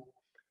capital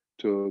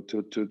to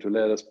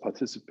let us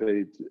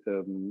participate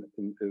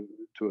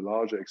to a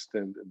larger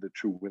extent in the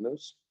true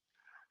winners.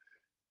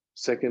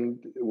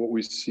 Second, what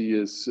we see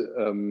is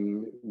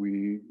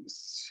we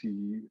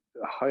see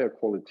a higher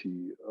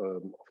quality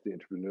of the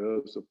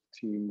entrepreneurs, of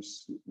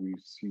teams. We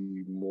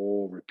see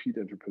more repeat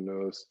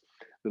entrepreneurs.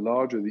 The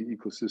larger the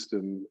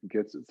ecosystem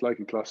gets, it's like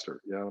a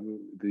cluster. Yeah,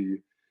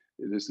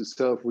 it is a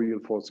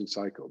self-reinforcing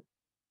cycle,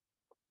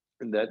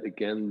 and that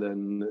again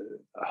then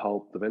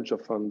help the venture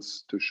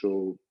funds to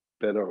show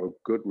better or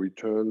good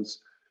returns,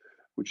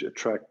 which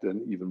attract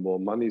then even more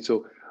money.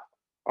 So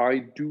I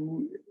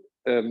do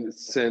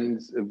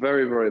sense a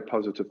very, very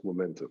positive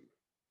momentum,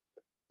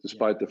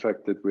 despite the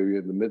fact that we're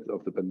in the midst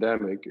of the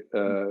pandemic.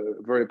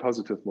 Very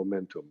positive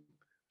momentum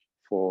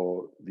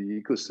for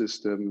the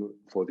ecosystem,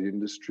 for the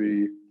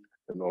industry,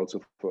 and also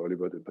for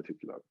Earlybird in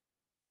particular.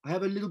 I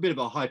have a little bit of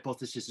a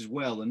hypothesis as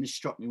well, and this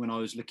struck me when I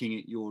was looking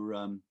at your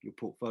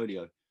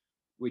portfolio,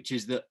 which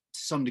is that to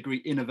some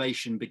degree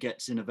innovation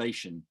begets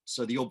innovation.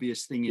 So the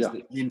obvious thing is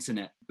that the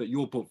internet, but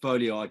your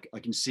portfolio, I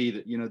can see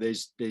that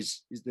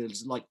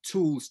there's like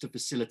tools to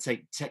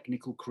facilitate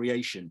technical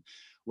creation,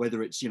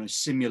 whether it's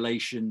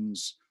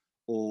simulations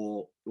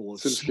or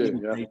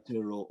data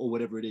or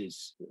whatever it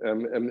is.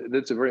 And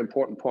that's a very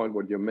important point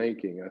what you're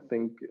making. I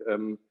think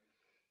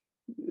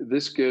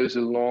this goes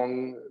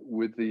along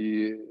with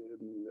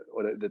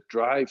that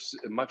drives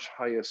a much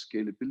higher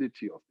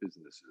scalability of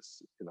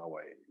businesses in a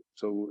way.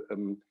 So,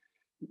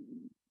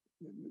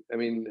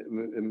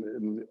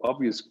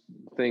 obvious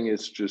thing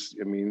is just,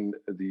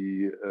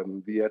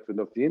 the advent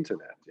of the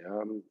internet,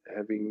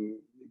 having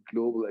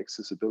global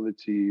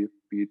accessibility,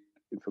 be it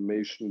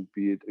information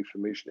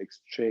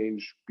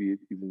exchange, be it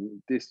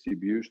even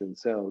distribution and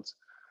sales.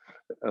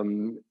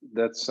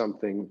 That's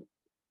something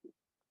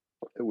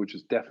which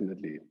is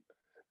definitely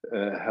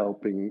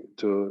helping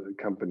to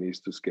companies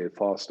to scale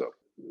faster.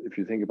 If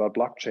you think about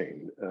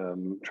blockchain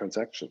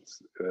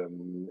transactions,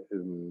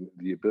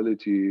 the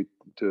ability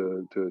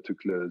to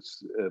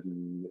close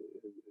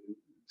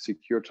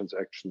secure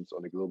transactions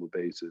on a global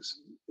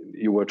basis.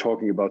 You were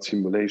talking about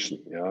simulation.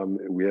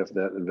 We have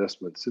that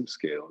investment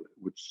SimScale,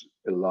 which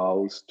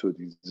allows to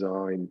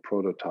design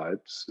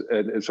prototypes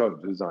and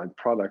design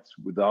products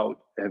without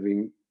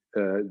having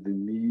the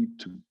need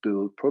to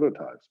build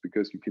prototypes,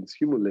 because you can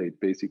simulate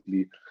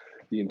basically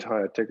the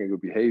entire technical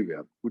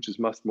behavior, which is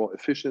much more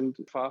efficient,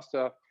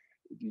 faster.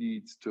 It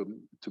leads to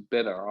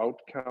better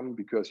outcome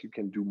because you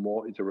can do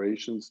more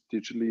iterations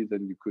digitally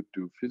than you could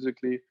do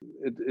physically.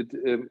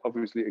 It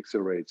obviously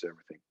accelerates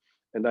everything.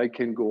 And I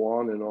can go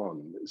on and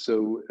on.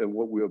 So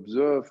what we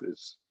observe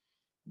is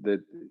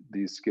that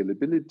the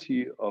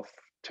scalability of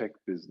tech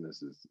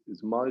businesses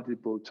is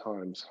multiple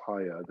times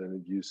higher than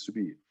it used to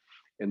be.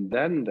 And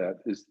then that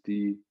is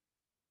the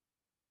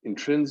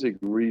intrinsic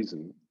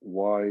reason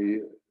why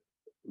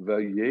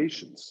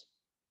valuations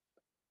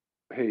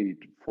paid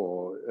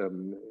for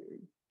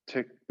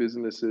tech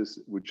businesses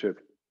which have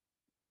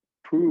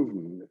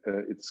proven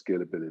its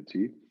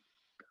scalability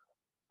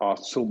are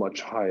so much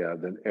higher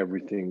than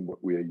everything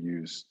what we are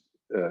used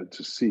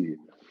to see.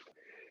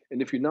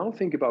 And if you now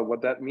think about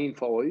what that means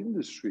for our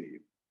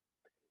industry,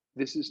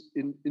 this is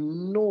an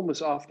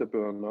enormous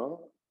afterburner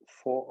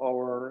for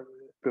our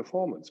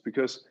performance,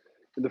 because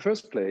in the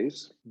first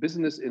place,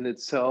 business in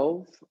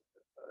itself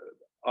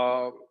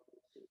are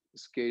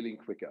scaling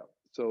quicker.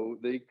 So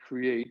they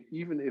create,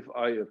 even if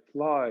I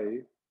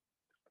apply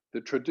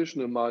the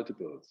traditional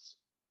multiples,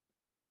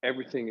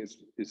 everything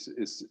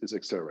is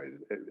accelerated.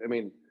 I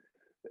mean,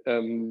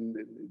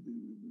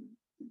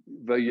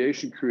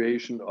 valuation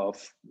creation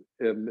of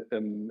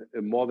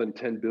more than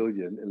 10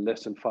 billion in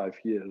less than 5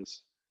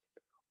 years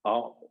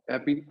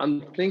have been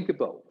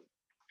unthinkable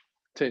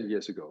 10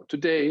 years ago.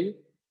 Today,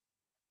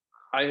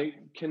 I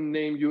can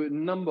name you a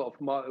number of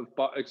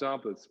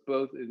examples,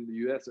 both in the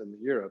US and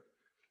Europe,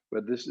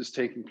 where this is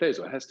taking place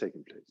or has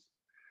taken place.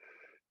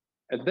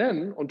 And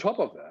then on top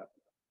of that,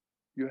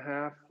 you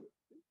have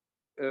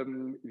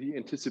the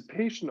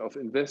anticipation of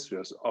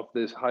investors of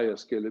this higher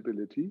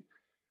scalability,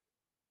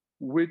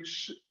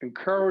 which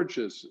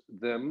encourages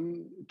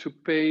them to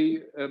pay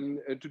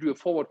to do a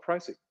forward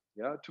pricing,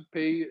 yeah, to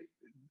pay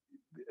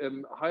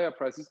higher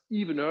prices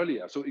even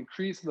earlier, so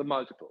increase the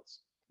multiples.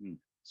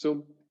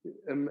 So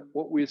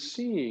what we're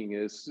seeing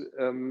is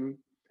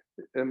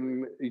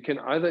you can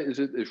either, is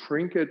it a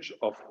shrinkage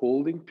of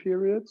holding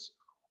periods,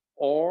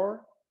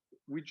 or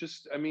we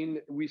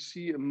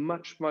see a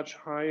much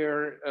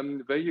higher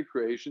value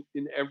creation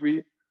in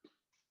every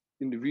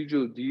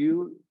individual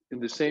deal in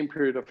the same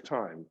period of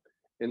time.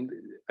 And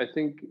I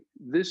think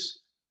this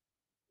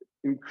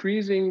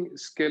increasing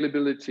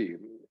scalability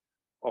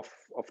of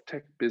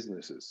tech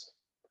businesses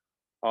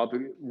are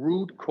the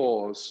root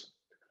cause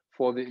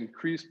for the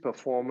increased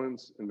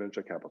performance in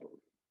venture capital.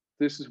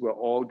 This is where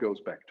all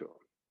goes back to. Do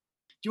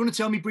you want to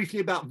tell me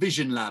briefly about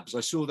Vision Labs? I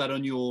saw that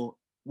on your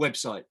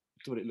website.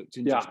 I thought it looked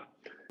interesting.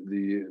 Yeah,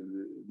 the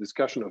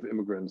discussion of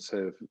immigrants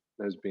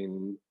has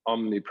been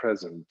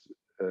omnipresent,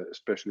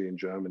 especially in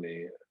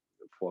Germany,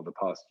 for the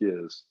past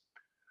years.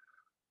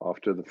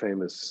 After the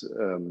famous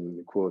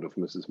quote of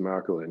Mrs.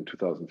 Merkel in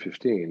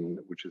 2015,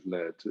 which has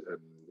led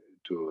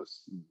to a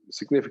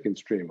significant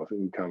stream of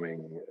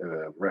incoming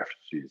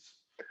refugees.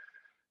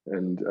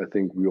 And I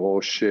think we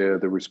all share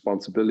the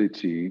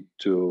responsibility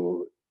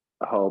to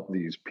help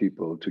these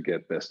people to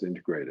get best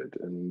integrated.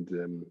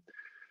 And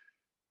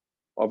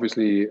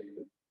obviously,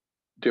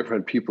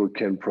 different people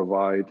can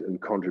provide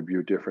and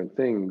contribute different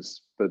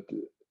things, but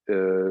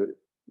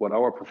what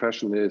our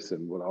profession is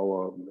and what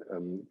our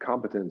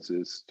competence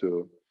is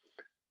to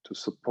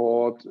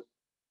support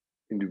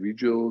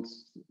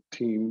individuals,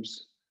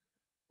 teams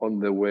on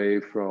their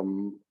way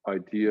from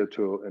idea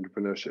to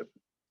entrepreneurship,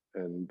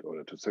 and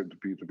or to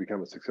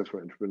become a successful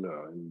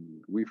entrepreneur.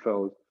 And we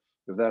felt,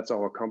 if that's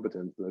our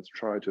competence, let's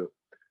try to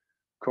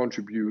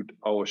contribute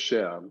our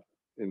share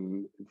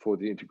for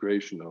the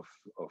integration of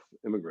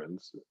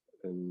immigrants,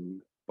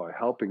 and by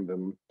helping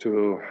them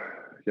to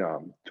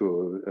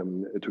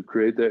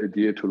create their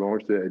idea, to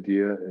launch their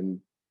idea, and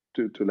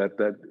to let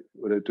that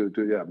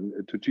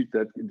to keep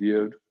that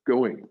idea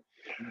going.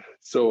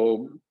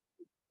 So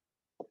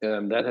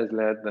that has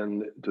led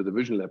then to the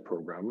Vision Lab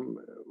program,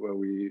 where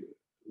we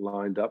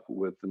lined up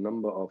with a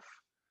number of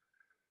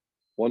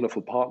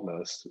wonderful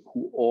partners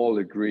who all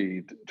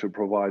agreed to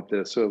provide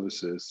their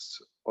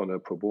services on a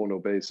pro bono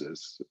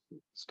basis,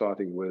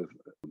 starting with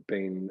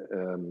Bain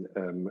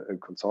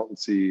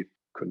consultancy,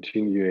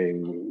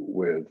 continuing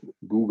with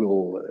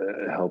Google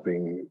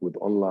helping with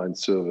online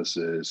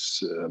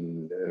services.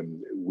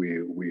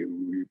 We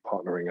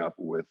partnering up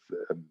with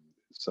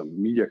some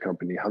media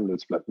company,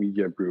 Handelsblatt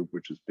Media Group,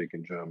 which is big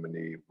in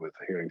Germany, with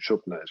Hering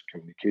Schuppner as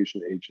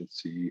communication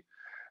agency.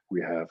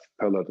 We have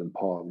Pellert and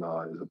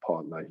Partner as a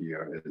partner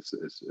here, as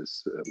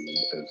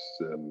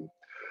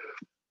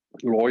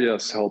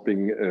lawyers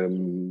helping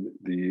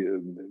the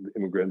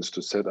immigrants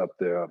to set up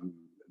their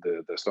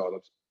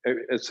startups. As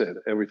I said,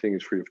 everything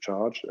is free of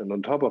charge. And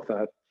on top of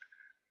that,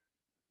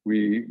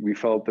 we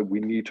felt that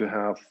we need to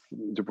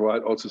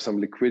provide also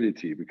some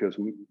liquidity, because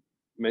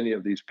many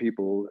of these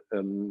people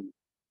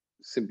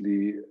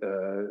simply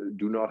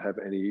do not have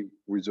any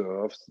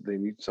reserves. They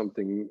need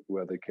something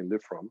where they can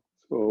live from.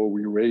 So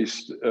we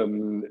raised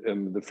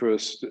the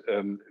first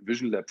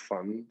Vision Lab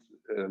fund,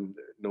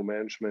 no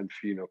management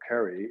fee, no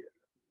carry,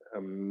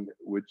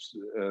 which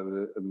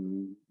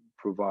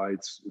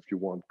provides, if you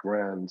want,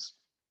 grants.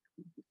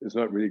 It's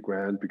not really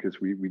grant,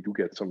 because we do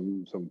get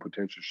some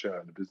potential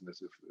share in the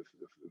business if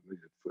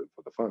needed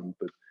for the fund,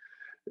 but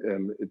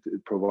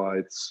it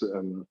provides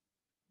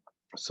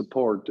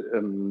support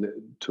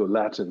to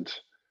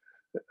latent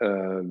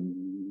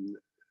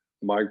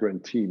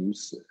migrant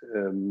teams,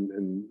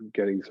 and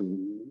getting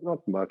some,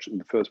 not much in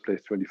the first place,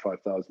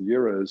 25,000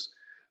 euros,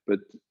 but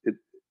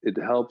it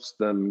helps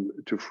them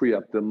to free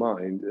up their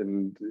mind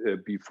and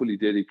be fully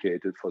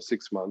dedicated for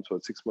 6 months, or a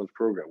 6-month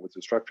program, with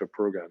a structured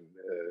program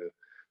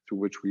to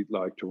which we'd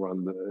like to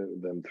run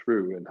them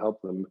through and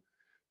help them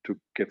to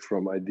get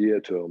from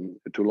idea to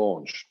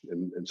launch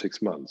in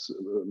 6 months.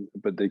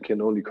 But they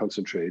can only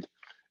concentrate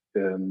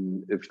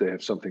if they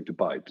have something to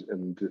bite,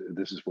 and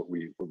this is what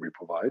we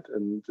provide.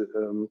 And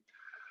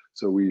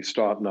so we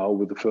start now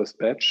with the first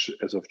batch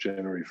as of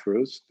January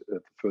 1st,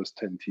 the first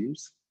 10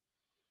 teams.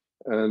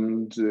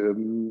 And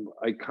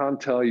I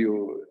can't tell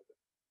you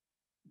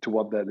to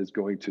what that is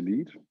going to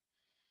lead.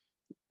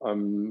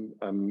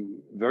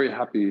 I'm very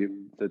happy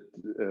that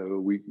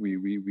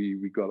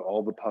we got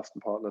all the past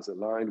partners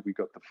aligned. We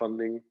got the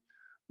funding.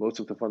 Most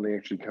of the funding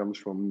actually comes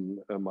from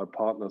my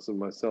partners and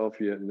myself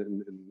here at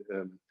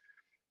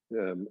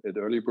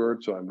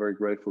Earlybird. So I'm very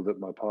grateful that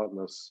my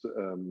partners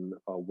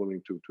are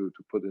willing to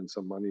put in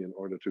some money in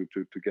order to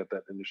get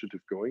that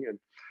initiative going. And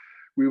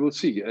we will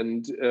see.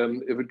 And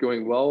if it's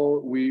going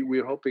well,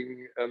 we're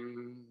hoping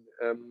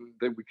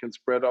that we can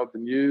spread out the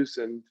news,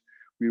 and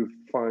we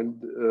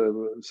find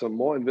some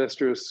more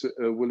investors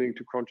willing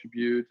to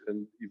contribute,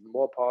 and even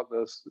more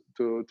partners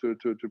to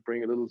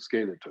bring a little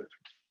scale into it.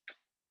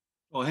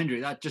 Well,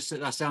 Hendrik,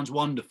 that sounds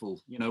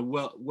wonderful.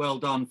 Well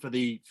done for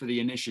the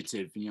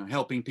initiative.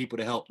 Helping people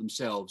to help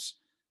themselves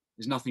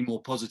there's nothing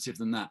more positive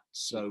than that.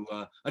 So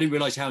I didn't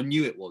realize how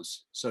new it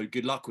was. So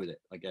good luck with it,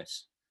 I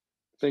guess.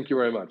 Thank you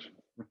very much.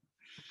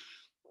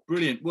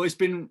 Brilliant. Well, it's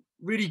been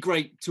really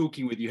great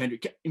talking with you,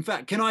 Hendrik. In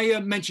fact, can I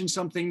mention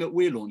something that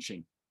we're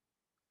launching?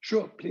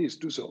 Sure, please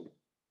do so.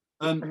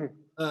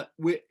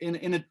 We're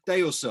in a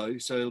day or so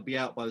it'll be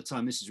out by the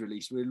time this is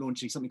released. We're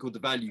launching something called the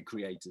Value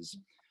Creators.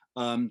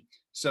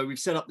 So we've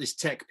set up this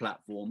tech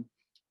platform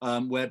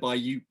whereby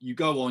you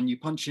go on, you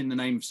punch in the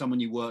name of someone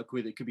you work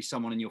with. It could be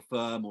someone in your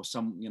firm or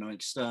some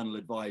external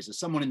advisor,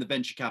 someone in the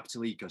venture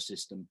capital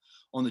ecosystem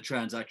on the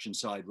transaction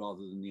side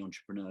rather than the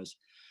entrepreneurs.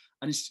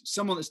 And it's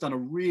someone that's done a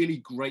really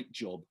great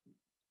job.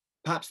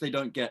 Perhaps they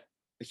don't get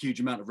a huge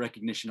amount of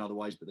recognition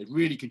otherwise, but they've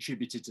really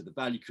contributed to the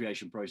value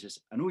creation process.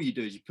 And all you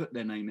do is you put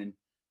their name in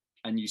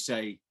and you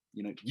say,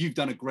 you've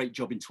done a great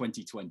job in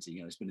 2020.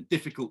 It's been a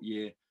difficult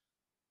year,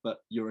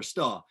 but you're a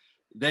star.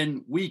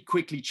 Then we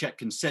quickly check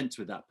consent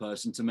with that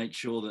person to make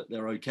sure that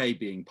they're okay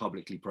being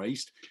publicly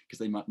praised, because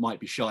they might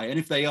be shy. And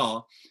if they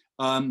are,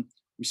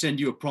 we send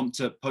you a prompt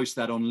to post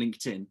that on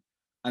LinkedIn,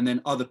 and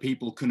then other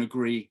people can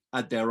agree,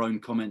 add their own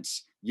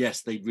comments.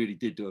 Yes, they really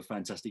did do a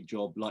fantastic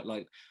job.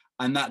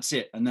 And that's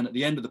it. And then at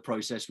the end of the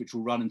process, which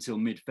will run until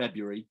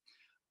mid-February,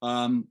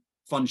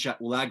 FundShack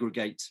will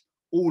aggregate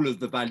all of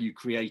the value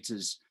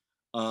creators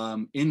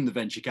in the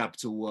venture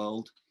capital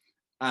world.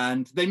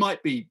 And they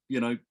might be,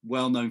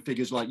 well-known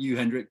figures like you,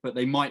 Hendrik, but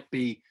they might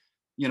be,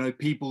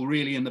 people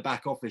really in the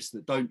back office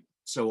that don't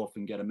so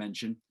often get a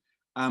mention.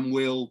 And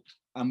we'll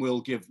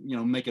give,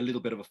 make a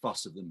little bit of a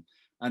fuss of them.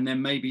 And then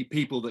maybe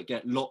people that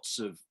get lots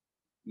of,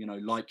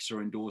 likes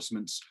or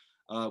endorsements,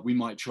 we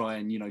might try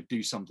and,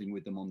 do something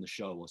with them on the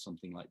show or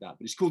something like that.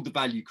 But it's called the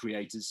Value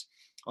Creators.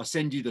 I'll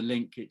send you the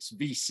link. It's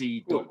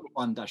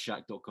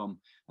vc.fund-shack.com,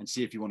 and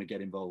see if you want to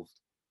get involved.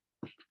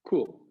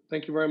 Cool.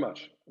 Thank you very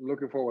much. I'm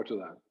looking forward to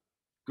that.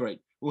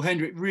 Great. Well,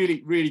 Hendrik,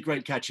 really, really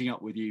great catching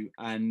up with you,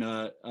 and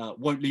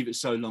won't leave it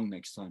so long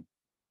next time.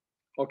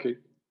 Okay.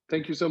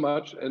 Thank you so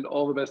much, and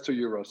all the best to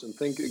you, Ross. And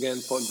thank you again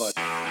for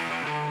inviting.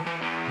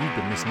 You've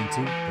been listening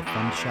to the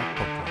Fund Shack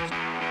podcast.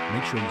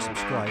 Make sure you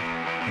subscribe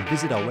and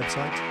visit our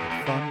website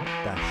at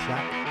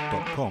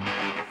fund-shack.com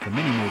for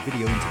many more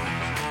video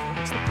interviews.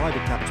 It's the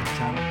private capital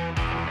channel,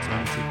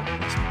 alternative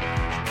investment.